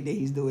it's funny that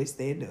he's doing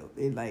stand-up.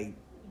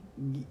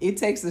 It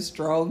takes a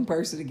strong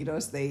person to get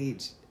on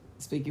stage.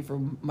 Speaking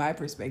from my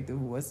perspective,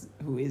 who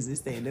is a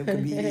stand-up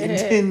comedian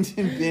and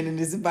been in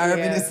this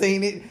environment and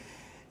seen it.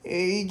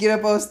 And you get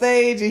up on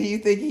stage and you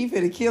think he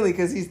finna kill it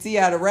because he's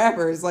T.I. the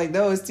rapper. It's like,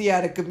 no, it's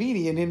T.I. the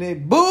comedian. And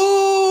then,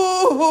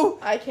 boo!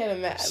 I can't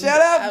imagine. Shut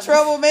up,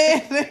 Trouble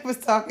Man. They was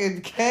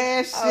talking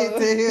cash shit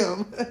to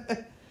him.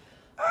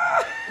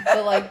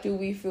 But, like, do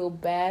we feel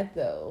bad,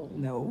 though?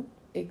 No.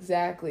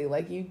 Exactly.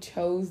 Like, you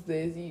chose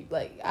this.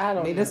 I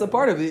don't know. That's a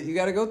part of it. You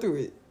got to go through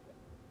it.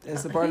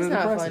 That's a part of the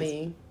process. He's not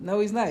funny. No,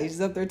 he's not. He's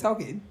just up there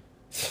talking.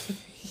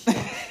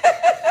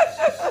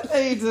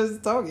 He's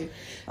just talking.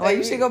 Like,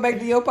 you should go back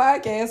to your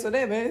podcast for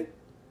that, man.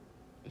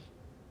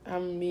 I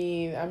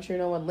mean, I'm sure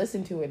no one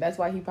listened to it. That's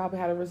why he probably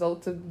had a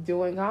result of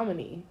doing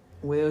comedy.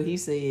 Well, he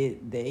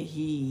said that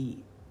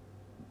he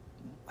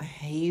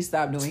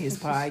stopped doing his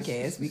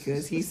podcast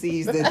because he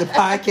sees that the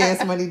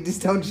podcast money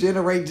just don't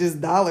generate just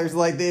dollars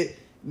like that.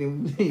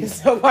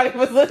 Somebody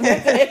was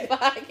listening to his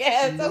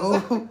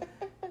podcast.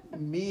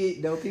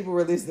 No, people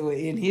were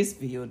listening in his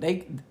field.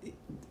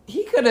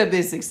 He could have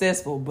been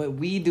successful, but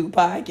we do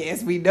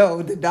podcasts. We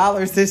know the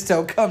dollars just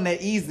don't come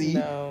that easy.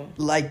 No.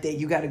 Like that.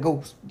 You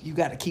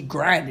gotta keep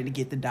grinding to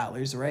get the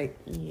dollars, right?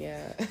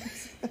 Yeah.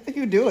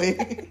 You do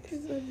it.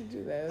 Just wanted to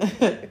do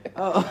that.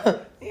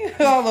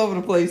 All over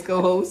the place,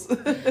 co-host.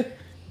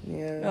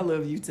 Yeah. I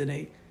love you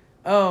today.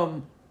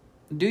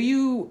 Do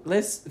you?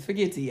 Let's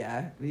forget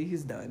T.I.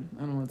 He's done.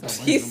 I don't want to talk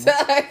about He him no more.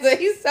 sucks.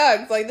 He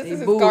sucks. Like, this He is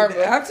his booed.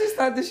 karma. I just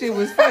thought the shit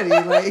was funny.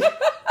 Like,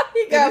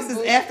 He got this is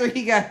booed. after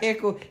he got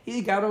heckled.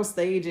 He got on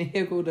stage and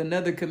heckled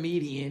another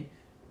comedian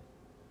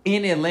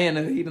in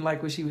Atlanta. He didn't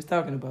like what she was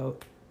talking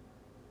about.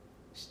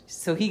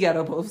 So he got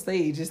up on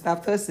stage and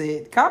stopped her.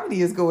 Said,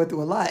 "Comedy is going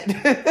through a lot."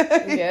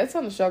 Yeah, it's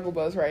on the struggle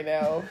bus right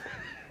now.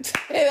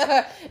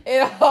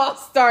 It all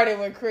started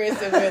with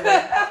Chris and Willie.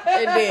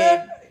 It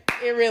did.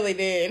 It really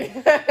did.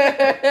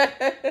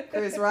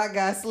 Chris Rock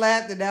got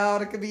slapped, and now all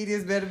the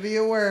comedians better be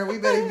aware.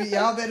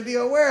 Y'all better be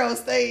aware on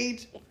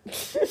stage.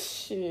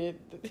 Shit.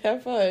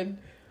 Have fun.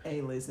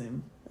 Hey,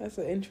 listen. That's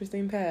an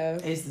interesting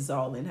path. It's just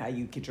all in how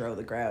you control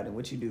the crowd and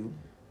what you do.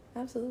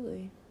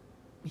 Absolutely.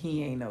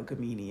 He ain't no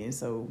comedian,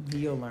 so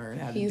he'll learn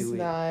how to do it. He's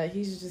not.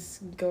 He's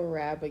just go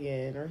rap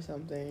again or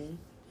something.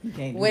 He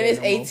can't do When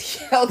that is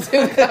no more.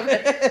 ATL2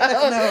 coming?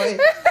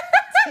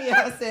 No,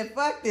 I said,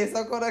 fuck this.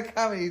 I'm going to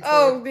comedy tour.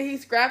 Oh, did he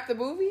scrap the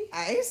movie?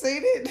 I ain't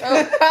seen it.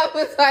 Oh, I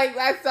was like,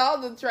 I saw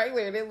the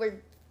trailer and it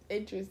looked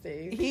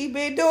interesting. He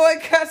been doing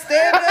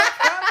stand-up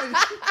comedy.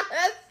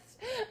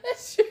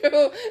 That's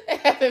true. They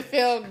haven't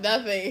filmed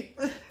nothing,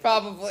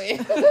 probably.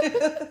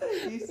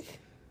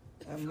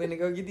 I'm going to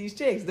go get these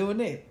checks doing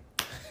that.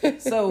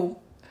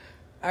 So,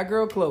 our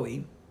girl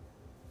Chloe.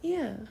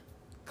 Yeah.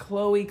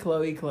 Chloe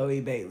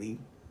Bailey.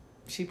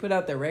 She put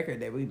out the record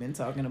that we've been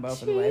talking about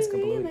for the last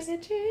couple of weeks.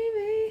 Like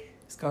a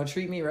It's called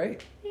Treat Me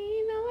Right.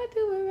 You know I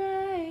do it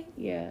right.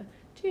 Yeah.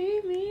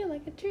 Treat me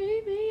like a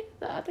treat me.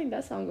 I think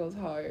that song goes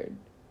hard.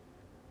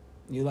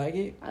 You like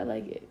it? I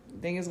like it.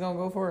 Think it's going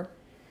to go for her?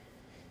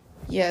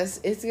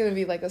 Yes, it's going to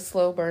be like a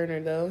slow burner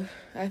though.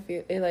 I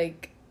feel it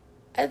like,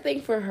 I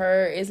think for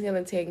her, it's going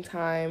to take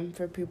time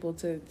for people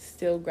to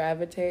still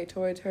gravitate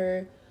towards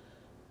her.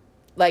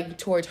 Like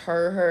towards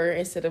her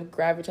instead of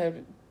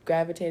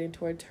gravitating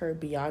towards her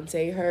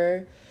Beyonce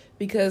her,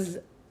 because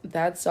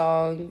that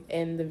song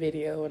and the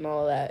video and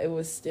all that, it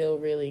was still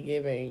really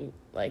giving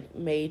like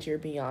major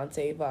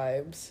Beyonce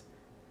vibes.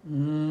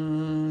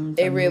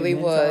 It really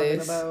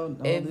was.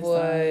 It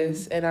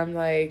was, and I'm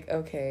like,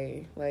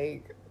 okay,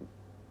 like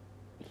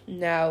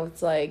now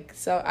it's like,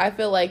 so I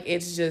feel like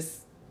it's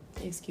just,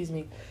 excuse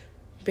me,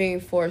 being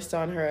forced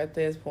on her at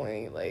this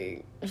point,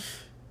 like.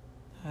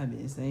 I've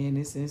been saying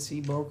this since she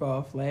broke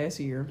off last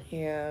year.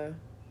 Yeah.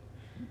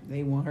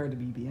 They want her to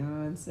be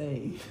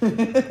Beyonce.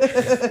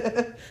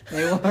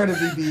 They want her to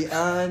be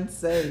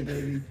Beyonce,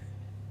 baby.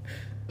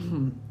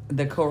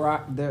 The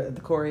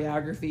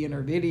choreography in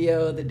her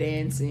video, the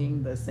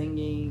dancing, the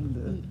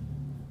singing,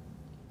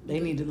 they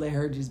need to let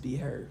her just be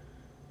her.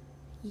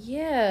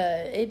 Yeah,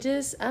 it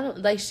just, I don't,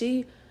 like,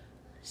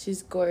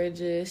 she's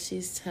gorgeous,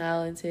 she's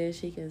talented,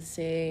 she can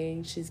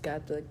sing, she's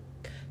got the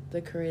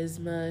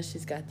charisma,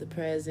 she's got the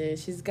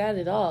presence, she's got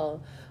it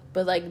all.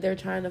 But, like, they're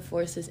trying to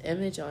force this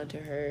image onto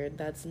her.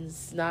 That's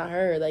not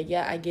her. Like,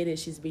 yeah, I get it.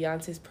 She's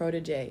Beyonce's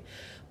protege.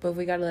 But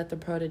we got to let the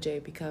protege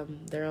become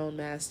their own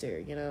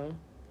master, you know?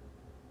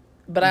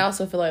 But I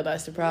also feel like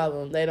that's the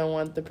problem. They don't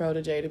want the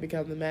protege to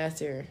become the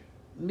master.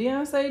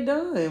 Beyonce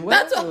done.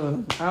 That's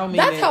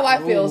how I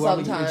feel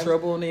sometimes. In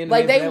trouble on the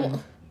like, internet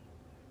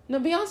no,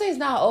 Beyonce's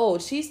not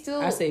old. She's still...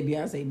 I say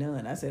Beyonce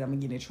done. I said I'm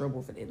going to get in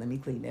trouble for that. Let me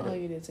clean that up. Oh,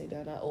 you didn't say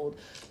that. Not old.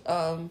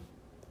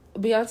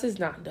 Beyonce's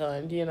not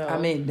done, you know. I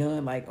mean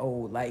done like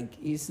old. Like,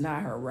 it's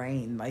not her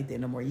reign like that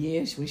no more.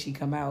 Yeah, when she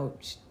come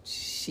out,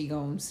 she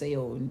gonna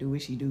sell and do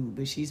what she do.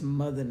 But she's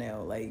mother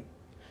now. Like,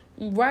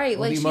 right.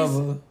 Like,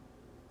 mother.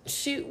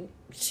 She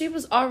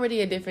was already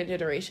a different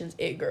generation's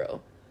it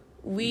girl.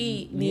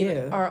 We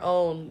need our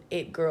own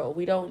it girl.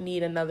 We don't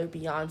need another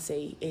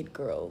Beyonce it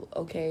girl,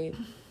 okay?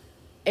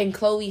 And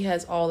Chloe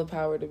has all the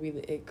power to be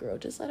the it girl.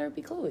 Just let her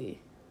be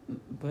Chloe.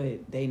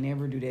 But they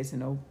never do that to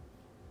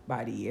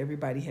nobody.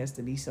 Everybody has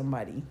to be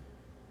somebody.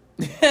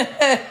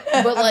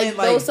 But like,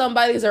 those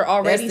somebodies are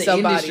already that's the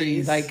somebodies.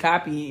 Industry, like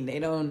copying.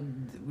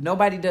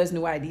 Nobody does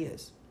new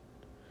ideas.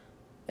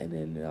 And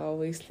then it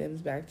always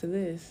stems back to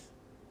this.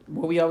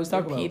 What we always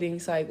talk about. Repeating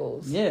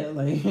cycles. Yeah,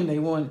 like they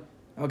want,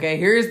 okay,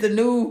 here's the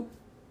new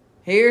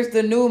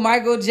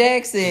Michael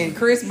Jackson,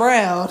 Chris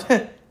Brown.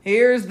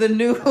 Here's the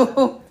new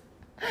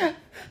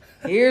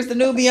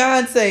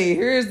Beyonce.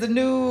 Here's the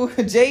new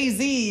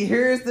Jay-Z.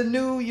 Here's the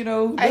new,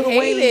 Lil I hate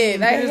Wayne.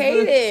 it. I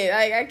hate it.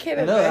 Like, I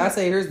can't. No, I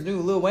say here's the new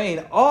Lil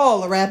Wayne.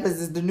 All the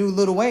rappers is the new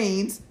Lil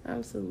Waynes.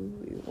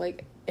 Absolutely.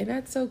 Like, and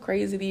that's so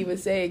crazy to even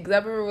say. Because I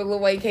remember when Lil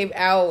Wayne came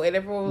out and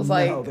everyone was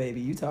like... No, baby,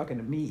 you talking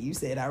to me. You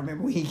said, I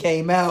remember when he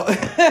came out.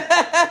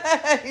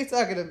 You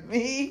talking to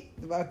me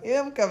about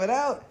him coming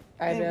out?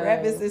 I know.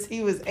 Rapping since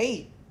he was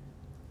 8.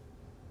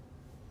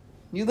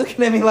 You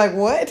looking at me like,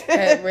 what?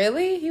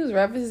 Really? He was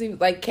rapping since he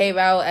like came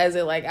out as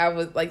in like I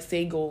was like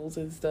singles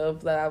and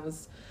stuff that I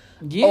was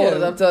old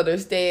enough to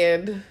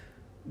understand.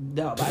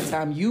 No, by the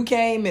time you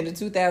came in the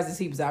 2000s,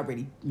 he was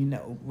already,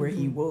 where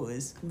he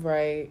was.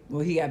 Right.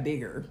 Well, he got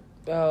bigger.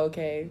 Oh,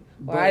 okay.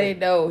 Well, But- I didn't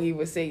know he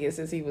was singing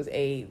since he was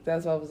 8.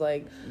 That's why I was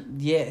like,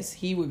 Yes,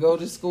 he would go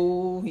to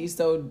school. He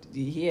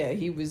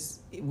was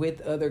with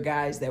other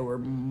guys that were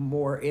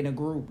more in a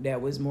group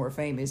that was more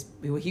famous.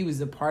 He was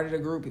a part of the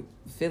group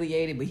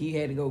affiliated, but he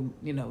had to go,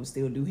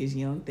 still do his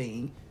young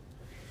thing.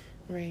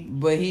 right.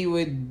 But he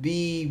would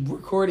be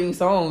recording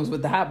songs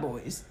with the Hot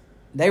Boys.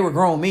 They were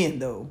grown men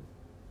though.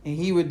 And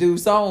he would do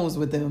songs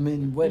with them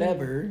and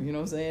whatever, you know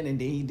what I'm saying?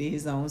 And then he did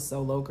his own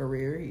solo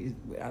career.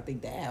 I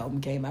think the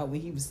album came out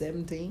when he was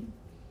 17.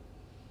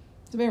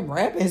 He's been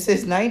rapping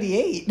since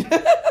 98.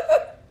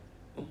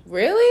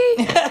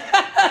 Really?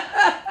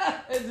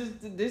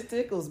 This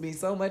tickles me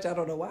so much. I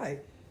don't know why.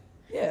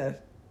 Yeah.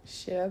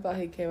 Shit, I thought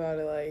he came out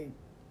at like...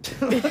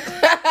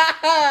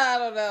 I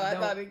don't know. I No.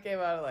 thought he came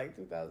out at like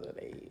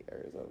 2008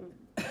 or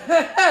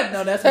something.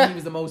 No, that's when he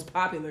was the most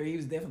popular. He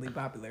was definitely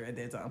popular at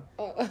that time.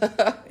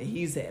 Oh,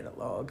 He's had a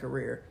long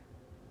career.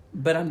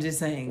 But I'm just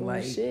saying,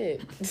 like...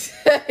 shit.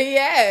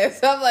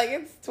 Yes. I'm like,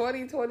 it's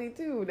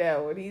 2022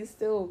 now and he's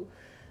still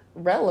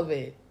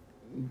relevant.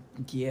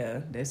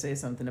 Yeah, that says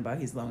something about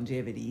his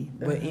longevity.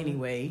 But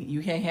anyway,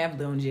 you can't have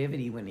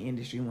longevity when the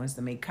industry wants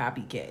to make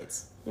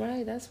copycats.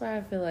 Right. That's why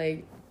I feel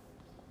like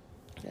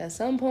at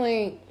some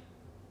point,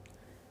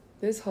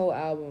 this whole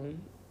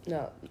album...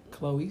 No.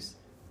 Chloe's?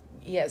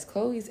 Yes,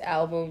 Chloe's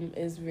album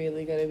is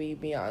really going to be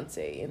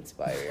Beyonce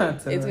inspired.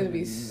 That's It's going to be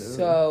already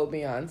so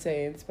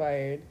Beyonce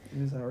inspired.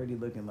 It's already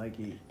looking like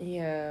it.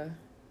 Yeah.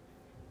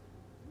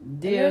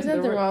 And Yeah, there's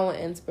nothing wrong with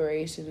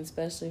inspiration,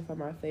 especially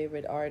from our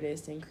favorite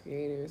artists and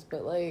creators.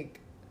 But, like,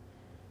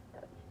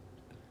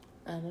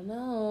 I don't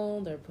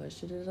know. They're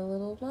pushing it a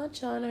little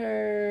much on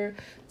her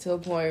to a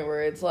point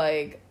where it's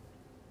like,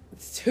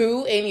 it's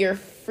too in your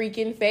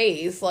freaking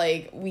face.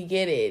 Like, we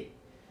get it.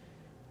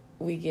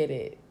 We get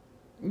it.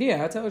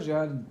 Yeah, I told you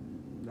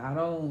I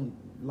don't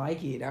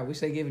like it. I wish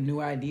they give new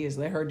ideas.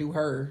 Let her do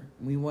her.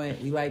 We like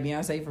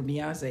Beyonce for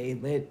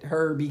Beyonce. Let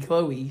her be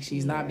Chloe.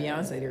 She's not Yeah.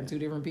 Beyonce. They're two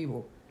different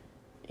people.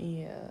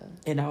 Yeah.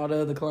 And all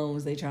the other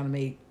clones they trying to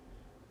make.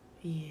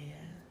 Yeah.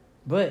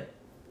 But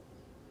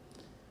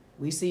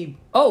we see,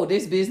 oh,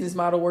 this business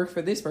model worked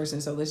for this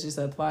person, so let's just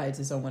apply it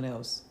to someone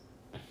else.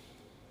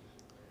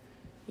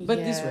 But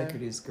this Yeah.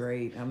 record is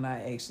great. I'm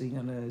not actually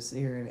going to sit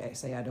here and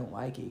say I don't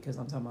like it because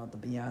I'm talking about the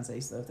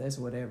Beyonce stuff. That's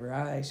whatever.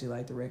 I actually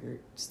like the record.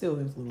 Still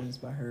influenced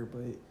by her,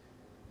 but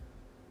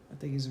I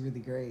think it's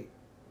really great.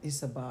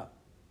 It's a bop.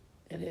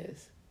 It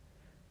is.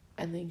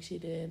 I think she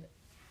did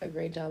a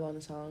great job on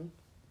the song.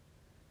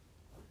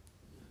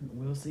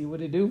 We'll see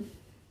what it do.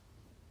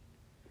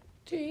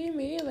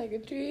 Dreamy like a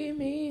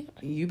dreamy.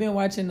 You been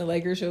watching the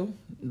Lakers show?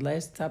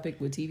 Last topic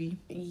with TV?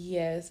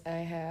 Yes, I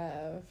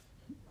have.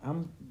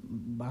 I'm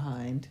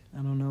behind. I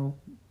don't know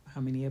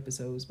how many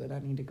episodes, but I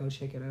need to go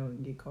check it out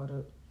and get caught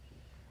up.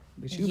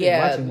 But you've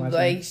been watching.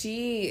 Like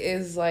she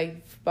is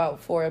like about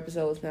 4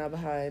 episodes now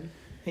behind.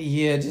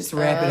 Yeah, just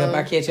wrap it up.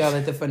 I catch y'all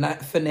at the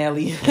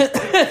finale. So we're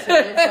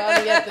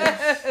finally at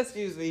the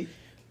Excuse me.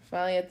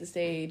 finally at the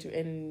stage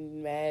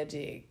in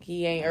Magic.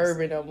 He ain't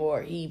Urban no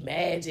more. He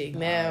Magic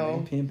now.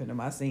 They pimping him.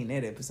 I seen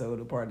that episode,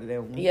 a part of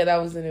that one. Yeah, that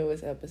was the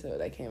newest episode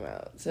that came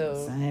out.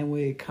 So Same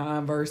with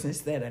Converse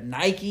instead of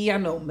Nike. I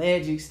know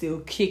Magic still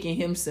kicking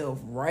himself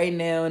right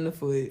now in the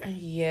foot.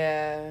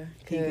 yeah,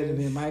 He could have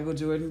been Michael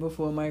Jordan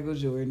before Michael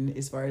Jordan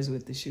as far as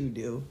with the shoe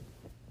deal.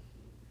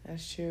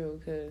 that's true.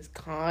 Because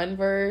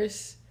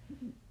Converse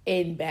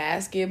in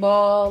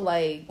basketball,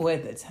 like Well,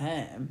 at the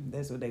time,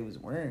 that's what they was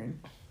wearing.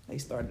 They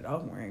started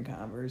off wearing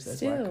Converse.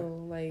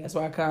 That's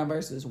why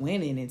Converse was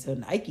winning until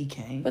Nike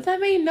came. But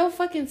that made no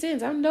fucking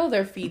sense. I know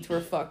their feet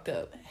were fucked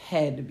up.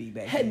 Had to be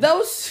back then.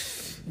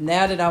 Those.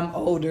 Now that I'm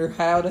older,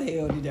 how the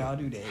hell did y'all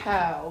do that?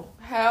 How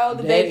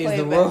did That they is play?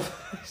 the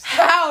rough.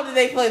 How did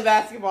they play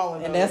basketball?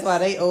 And that's why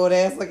they old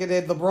ass looking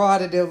at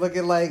LeBron and they're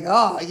looking like,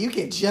 oh, you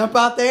can jump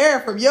out the air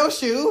from your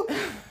shoe.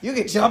 You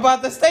can jump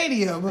out the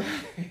stadium.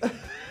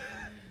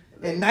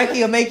 And Nike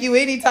will make you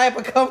any type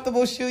of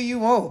comfortable shoe you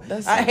want.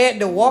 I had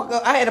to walk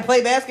up. I had to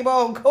play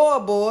basketball on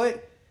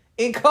cardboard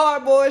in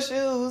cardboard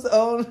shoes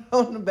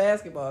on the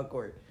basketball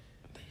court.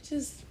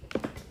 just.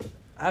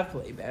 I've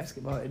played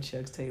basketball at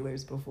Chuck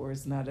Taylor's before.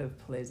 It's not a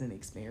pleasant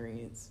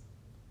experience.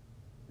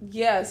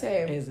 Yeah,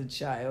 same. As a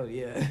child,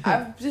 yeah.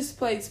 I've just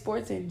played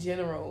sports in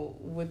general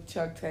with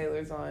Chuck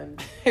Taylor's on.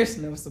 There's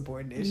no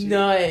support in this shit.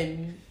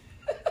 None.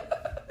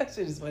 That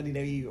shit is funny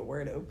that you a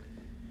weirdo.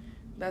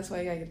 That's why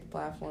you gotta get the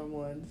platform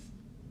ones.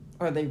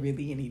 Are they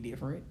really any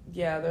different?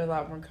 Yeah, they're a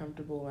lot more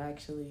comfortable,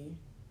 actually.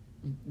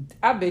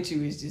 I bet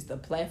you it's just a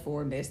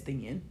platform that's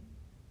thin.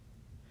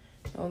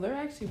 Oh, they're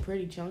actually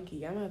pretty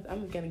chunky.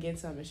 I'm gonna get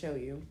some to show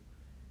you.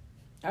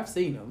 I've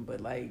seen them, but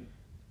like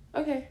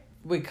Okay.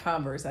 with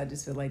Converse, I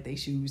just feel like they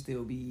shoes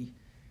still be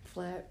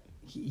Flat.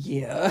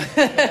 yeah.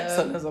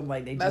 Sometimes I'm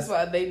like That's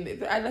why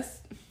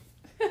that's.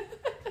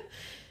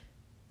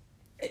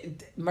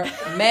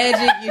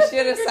 Magic. You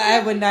should have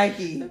signed with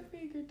Nike. The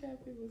finger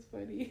tapping was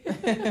funny.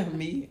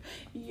 Me.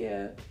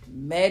 Yeah.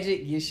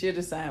 Magic. You should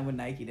have signed with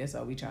Nike. That's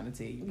all we trying to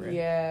tell you, bro.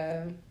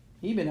 Yeah.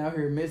 He been out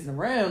here messing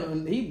around,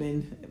 and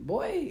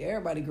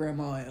everybody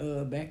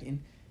grandma back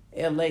in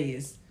LA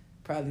is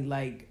probably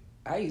like,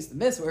 I used to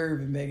mess with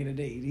Irvin back in the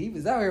day. He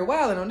was out here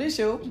wilding on this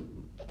show.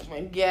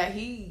 Yeah,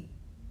 he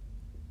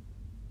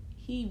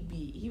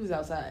was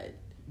outside.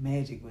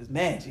 Magic was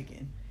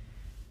magicking.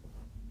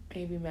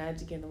 Maybe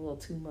magicking a little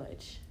too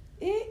much.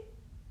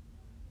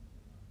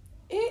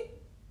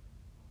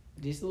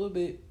 Just a little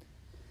bit.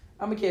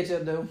 I'm gonna catch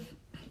up though.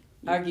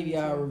 I'll give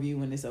y'all a review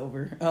when it's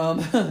over.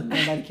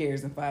 Nobody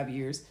cares in 5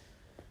 years.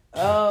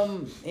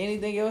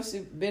 Anything else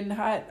been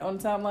hot on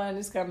the timeline?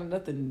 It's kind of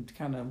nothing.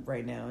 Kind of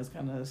right now. It's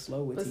kind of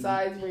slow with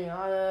besides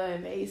Rihanna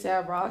and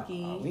ASAP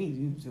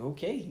Rocky.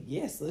 Okay,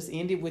 yes. Let's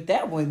end it with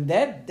that one.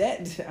 That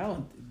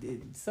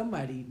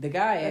somebody, the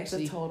guy That's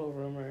actually a total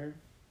rumor.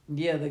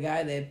 Yeah, the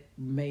guy that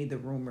made the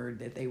rumor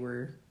that they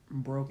were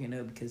broken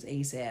up because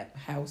ASAP,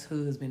 house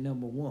husband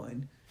number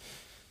 1,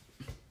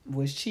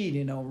 was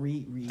cheating on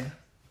Riri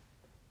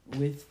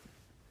with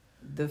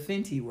the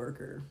Fenty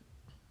worker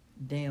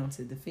down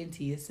to the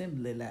Fenty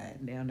assembly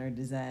line down there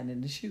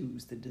designing the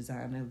shoes, the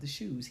design of the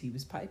shoes. He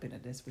was piping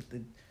it. That's what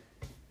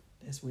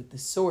the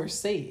source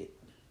said.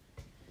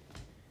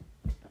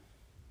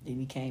 Then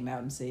he came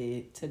out and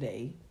said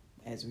today,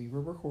 as we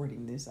were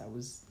recording this, I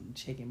was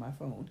checking my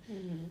phone.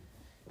 Mm-hmm.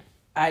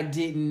 I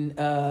didn't.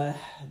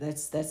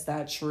 That's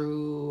not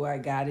true. I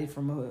got it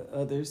from a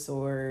other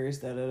source.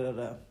 Da da da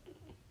da.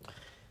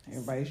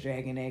 Everybody's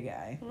dragging that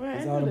guy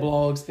because all the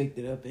blogs picked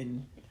it up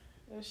and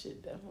that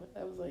shit definitely.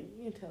 I was like,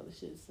 you can tell the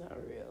shit's not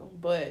real,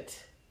 but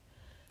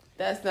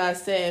that's not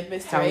saying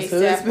Mr.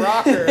 ASAP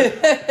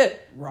Rocker.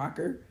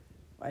 Rocker.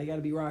 Why you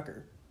gotta be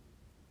Rocker?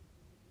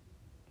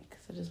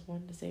 Because I just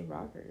wanted to say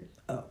Rocker.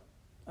 Oh,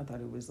 I thought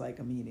it was like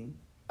a meaning.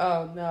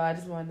 Oh no, I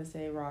just wanted to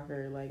say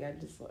Rocker. Like I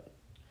just like.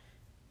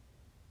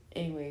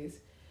 Anyways,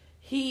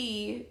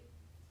 he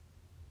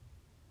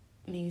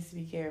needs to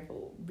be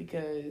careful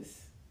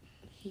because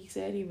he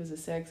said he was a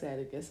sex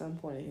addict at some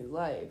point in his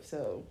life.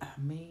 So I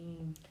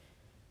mean,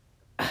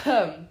 he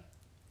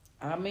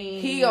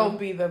gonna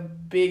be the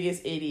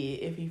biggest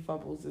idiot if he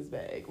fumbles his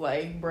bag.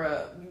 Like,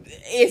 bruh,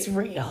 it's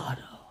Rihanna.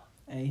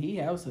 Hey, he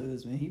house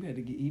husband.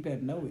 He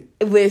better know it.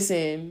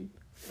 Listen,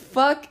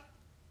 fuck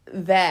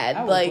that.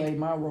 I would like, play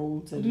my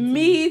role to the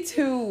me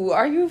too.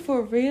 Are you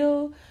for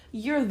real?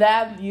 You're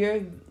like,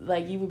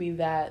 you would be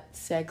that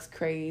sex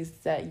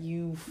crazed that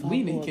you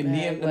we didn't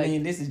condemn them.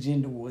 Like, this is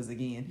gender wars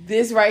again.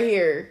 This right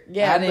here.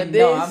 Yeah, I didn't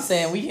know. I'm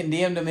saying we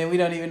condemned him and we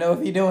don't even know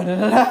if he doing it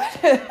or not.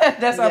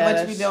 That's how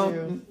much we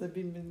don't. The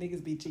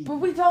niggas be cheating. But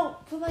we don't,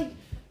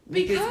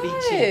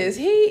 because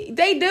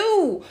they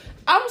do.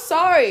 I'm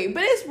sorry,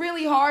 but it's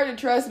really hard to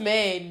trust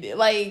men.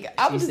 Like,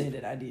 she said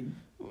that I didn't.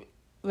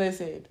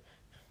 Listen.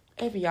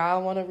 If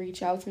y'all want to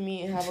reach out to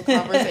me and have a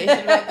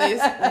conversation about this,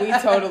 we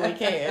totally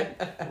can.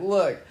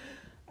 Look.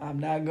 I'm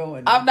not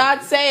going. I'm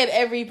not saying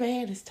every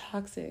man is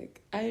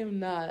toxic. I am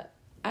not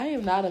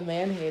a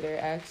man hater,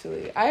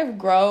 actually. I have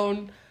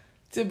grown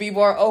to be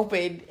more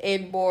open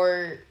and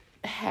more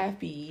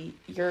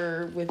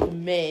happier with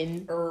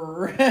men.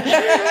 I'm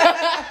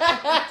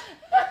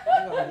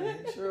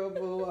in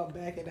trouble. I'm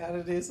backing out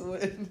of this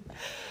one.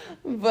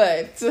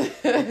 But...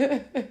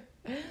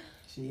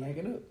 She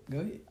acting up. Go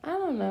ahead. I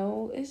don't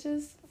know. It's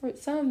just for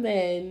some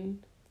men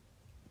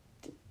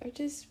are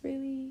just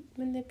really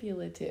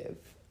manipulative.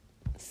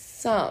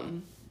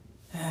 Some.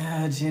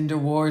 Gender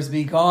wars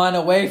be gone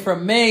away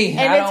from me.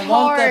 And I don't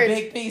want the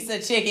big piece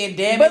of chicken.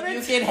 Damn it,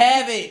 you can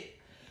have it.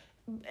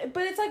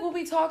 But it's like when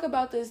we talk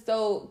about this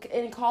though,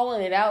 and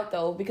calling it out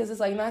though, because it's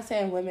like not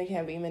saying women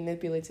can't be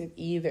manipulative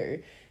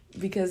either,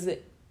 because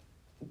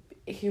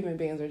human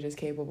beings are just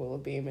capable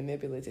of being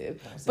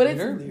manipulative. But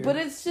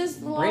it's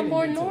just a lot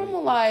more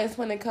normalized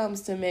when it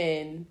comes to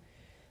men.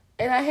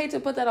 And I hate to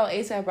put that on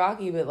ASAP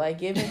Rocky, but like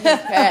given his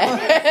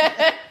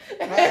past.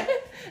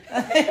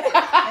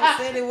 I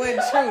said it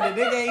wasn't true. The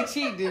nigga ain't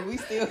cheating. We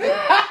still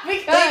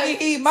thinking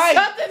he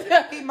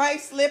might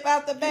slip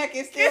out the back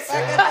and still fuck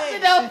a bitch.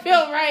 Something don't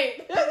feel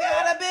right. Look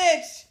at a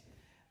bitch.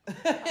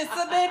 It's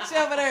a bitch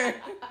over there.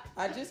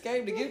 I just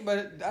came to get,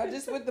 but I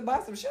just went to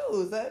buy some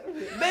shoes.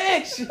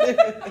 Bitch.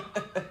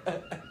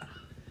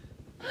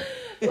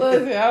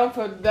 Listen, I don't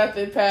put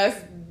nothing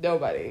past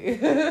nobody.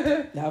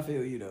 I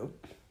feel you though.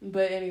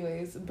 But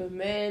anyways,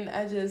 men,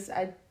 I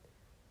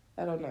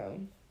don't know.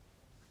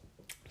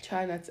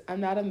 Try not to,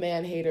 I'm not a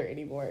man hater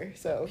anymore.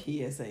 So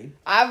PSA.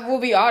 I will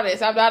be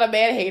honest, I'm not a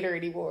man hater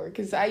anymore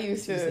because I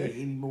used to. Say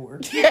anymore.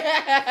 Keep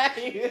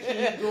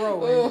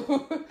growing.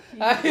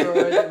 Keep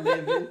growing and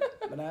living.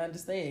 But I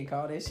understand.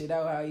 Call that shit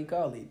out how you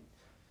call it.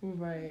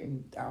 Right.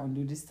 I don't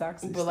do this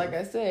toxic But stuff. like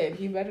I said,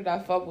 he better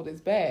not fumble this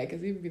bag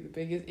because he would be the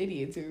biggest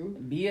idiot too.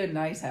 Be a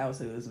nice house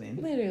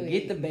husband. Literally.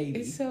 Get the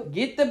baby.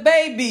 Get the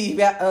baby.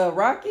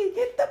 Rocky,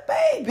 get the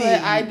baby.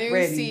 But I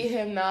do see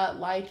him not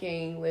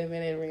liking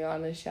living in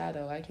Rihanna's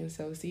shadow. I can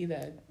so see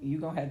that. You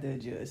gonna have to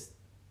adjust.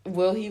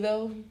 Will he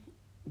though?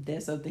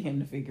 That's up to him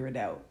to figure it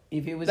out.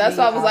 If it was that's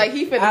me, why I was like,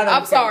 I'm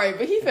care. sorry,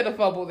 but he finna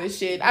fumble this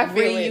shit. I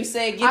feel it. You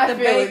say get the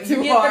baby,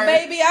 too hard. the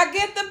baby. I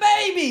get the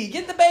baby.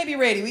 Get the baby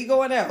ready. We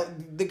going out.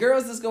 The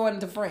girls is going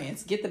to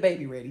France. Get the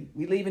baby ready.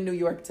 We leaving New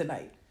York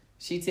tonight.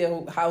 She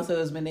tell house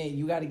husband that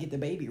you got to get the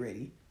baby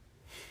ready.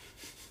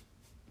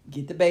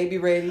 Get the baby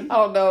ready.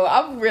 Oh no,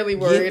 I'm really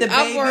worried.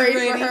 I'm worried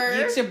ready. for her.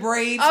 Get your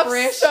braids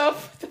fresh.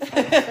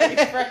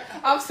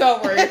 I'm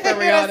so worried for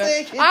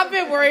Rihanna. I've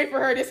been worried for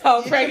her this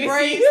whole pregnancy. Get your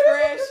braids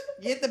fresh.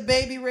 Get the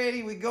baby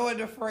ready. We going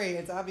to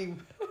France. I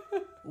mean,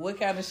 what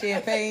kind of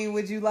champagne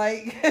would you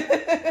like?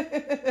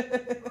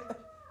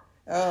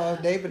 Oh,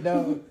 David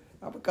Dog.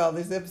 I'm gonna call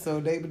this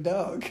episode David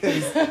Dog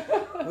because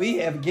we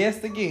have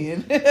guests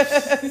again.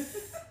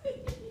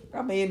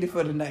 I'm gonna end it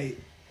for the night.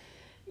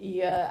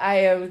 Yeah, I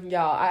am,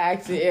 y'all. I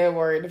actually am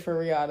worried for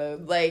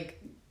Rihanna.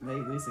 Like, hey,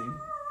 listen.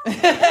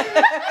 This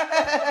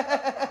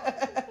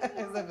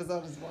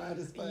episode is wild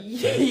as fuck.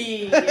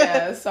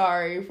 Yeah,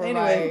 sorry for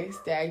my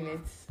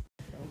stagnance.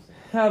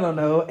 I don't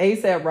know.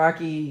 ASAP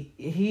Rocky,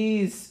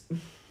 he's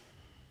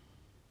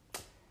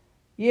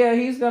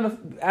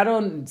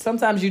gonna.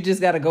 Sometimes you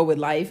just gotta go with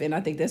life, and I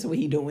think that's what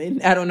he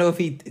doing. I don't know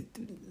if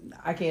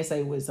I can't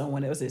say what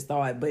someone else's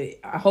thought, but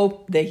I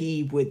hope that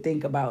he would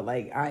think about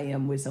like I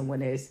am with someone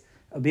that's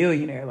a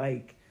billionaire.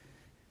 Like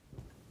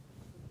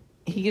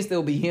he can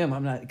still be him.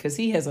 I'm not, because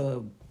he has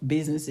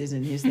businesses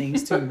and his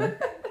things too.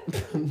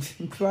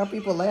 Why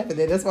people laughing at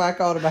that? That's why I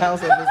called him a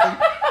house episode.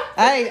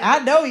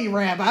 I know he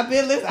rap. I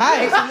actually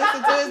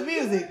listen to his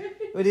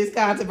music with his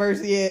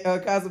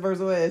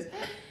controversial ass.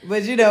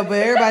 But but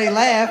everybody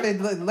laugh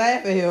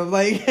at him.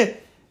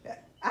 Like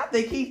I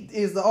think he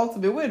is the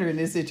ultimate winner in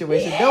this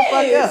situation. Don't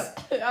fuck up.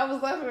 I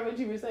was laughing at what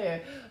you were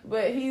saying,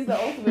 but he's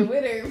the ultimate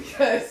winner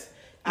because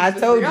I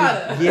told you,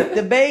 get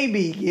the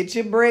baby, get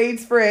your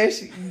braids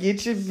fresh,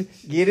 get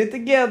it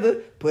together,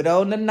 put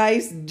on the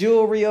nice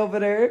jewelry over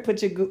there,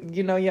 put your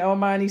your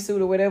Armani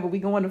suit or whatever. We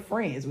going to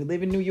France. We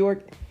live in New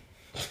York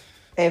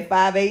at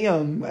 5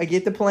 a.m. I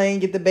get the plane,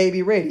 get the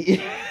baby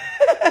ready.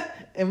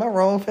 Am I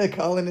wrong for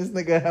calling this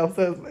nigga a house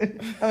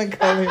husband? I've been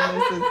calling him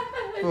this.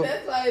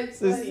 That's why it's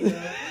funny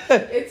though.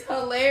 It's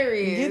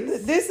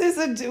hilarious. This is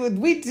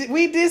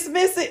we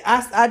dismiss it.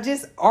 I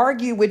just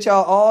argue with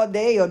y'all all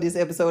day on this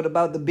episode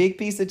about the big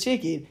piece of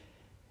chicken.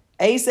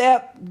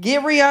 ASAP,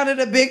 give Rihanna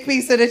the big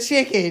piece of the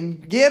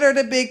chicken. Get her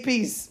the big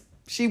piece.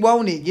 She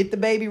want it. Get the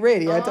baby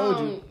ready. I told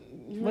you.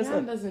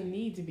 Rihanna doesn't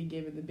need to be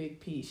given the big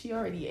piece. She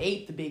already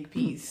ate the big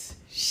piece.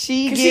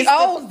 She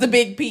owns the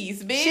big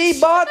piece, bitch. She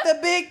bought the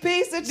big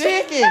piece of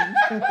chicken.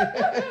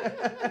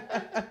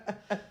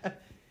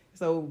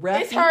 So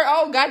it's her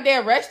own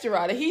goddamn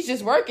restaurant, and he's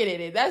just working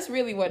in it. That's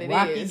really what it is.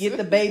 Rocky, get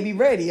the baby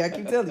ready. I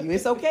keep telling you,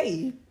 it's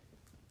okay.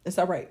 It's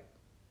all right.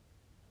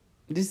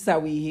 This is how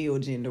we heal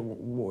gender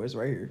wars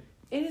right here.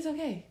 It is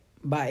okay.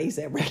 By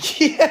ASAP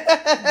Rocky.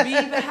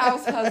 Be the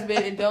house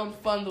husband and don't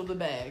fumble the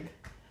bag.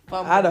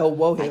 Fumble. I don't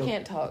want him. I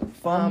can't talk.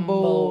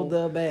 Fumble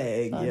the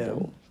bag. Fumble. Yeah.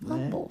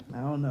 Fumble. I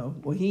don't know.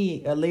 Well,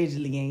 he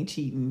allegedly ain't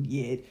cheating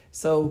yet.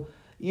 So,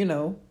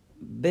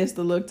 best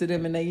of luck to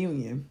them in their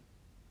union.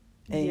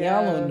 And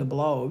y'all on the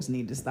blogs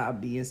need to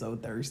stop being so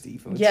thirsty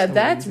for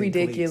that's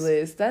ridiculous.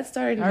 Clicks. That's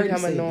starting to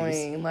become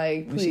annoying. This.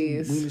 Like,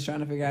 please. We was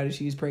trying to figure out if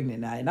she was pregnant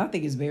now. And I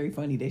think it's very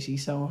funny that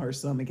she's showing her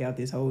stomach out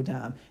this whole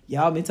time.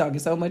 Y'all been talking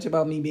so much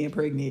about me being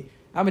pregnant.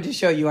 I'm going to just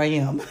show you I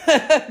am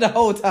the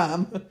whole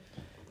time.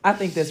 I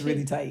think that's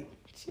really tight.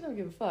 She don't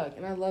give a fuck.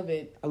 And I love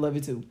it. I love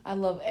it too. I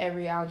love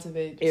every ounce of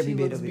it. Every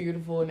bit looks of it.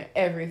 Beautiful and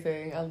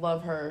everything. I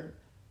love her.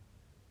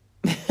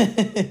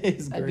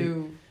 It's great. I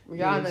do.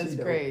 Rihanna's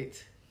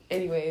great.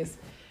 Anyways.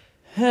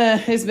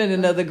 It's been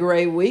another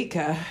great week.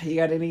 You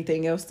got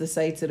anything else to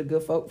say to the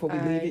good folk before we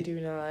leave it? I do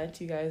not.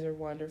 You guys are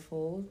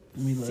wonderful.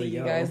 We love See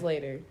y'all. you guys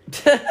later.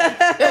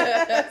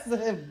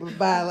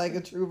 Bye, like a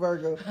true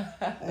Virgo.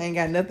 I ain't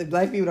got nothing.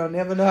 Black people don't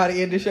never know how to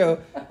end the show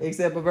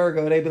except for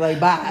Virgo. They be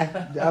like,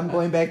 bye. I'm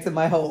going back to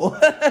my hole.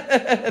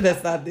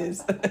 That's not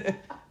this.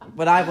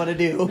 What I want to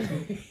do.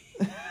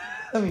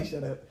 Let me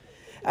shut up.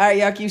 All right,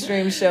 y'all keep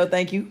streaming the show.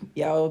 Thank you.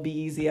 Y'all be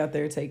easy out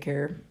there. Take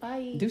care.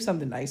 Bye. Do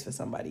something nice for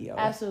somebody, y'all.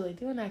 Absolutely.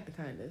 Do an act of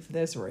kindness.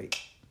 That's right.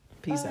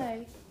 Peace out.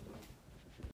 Bye.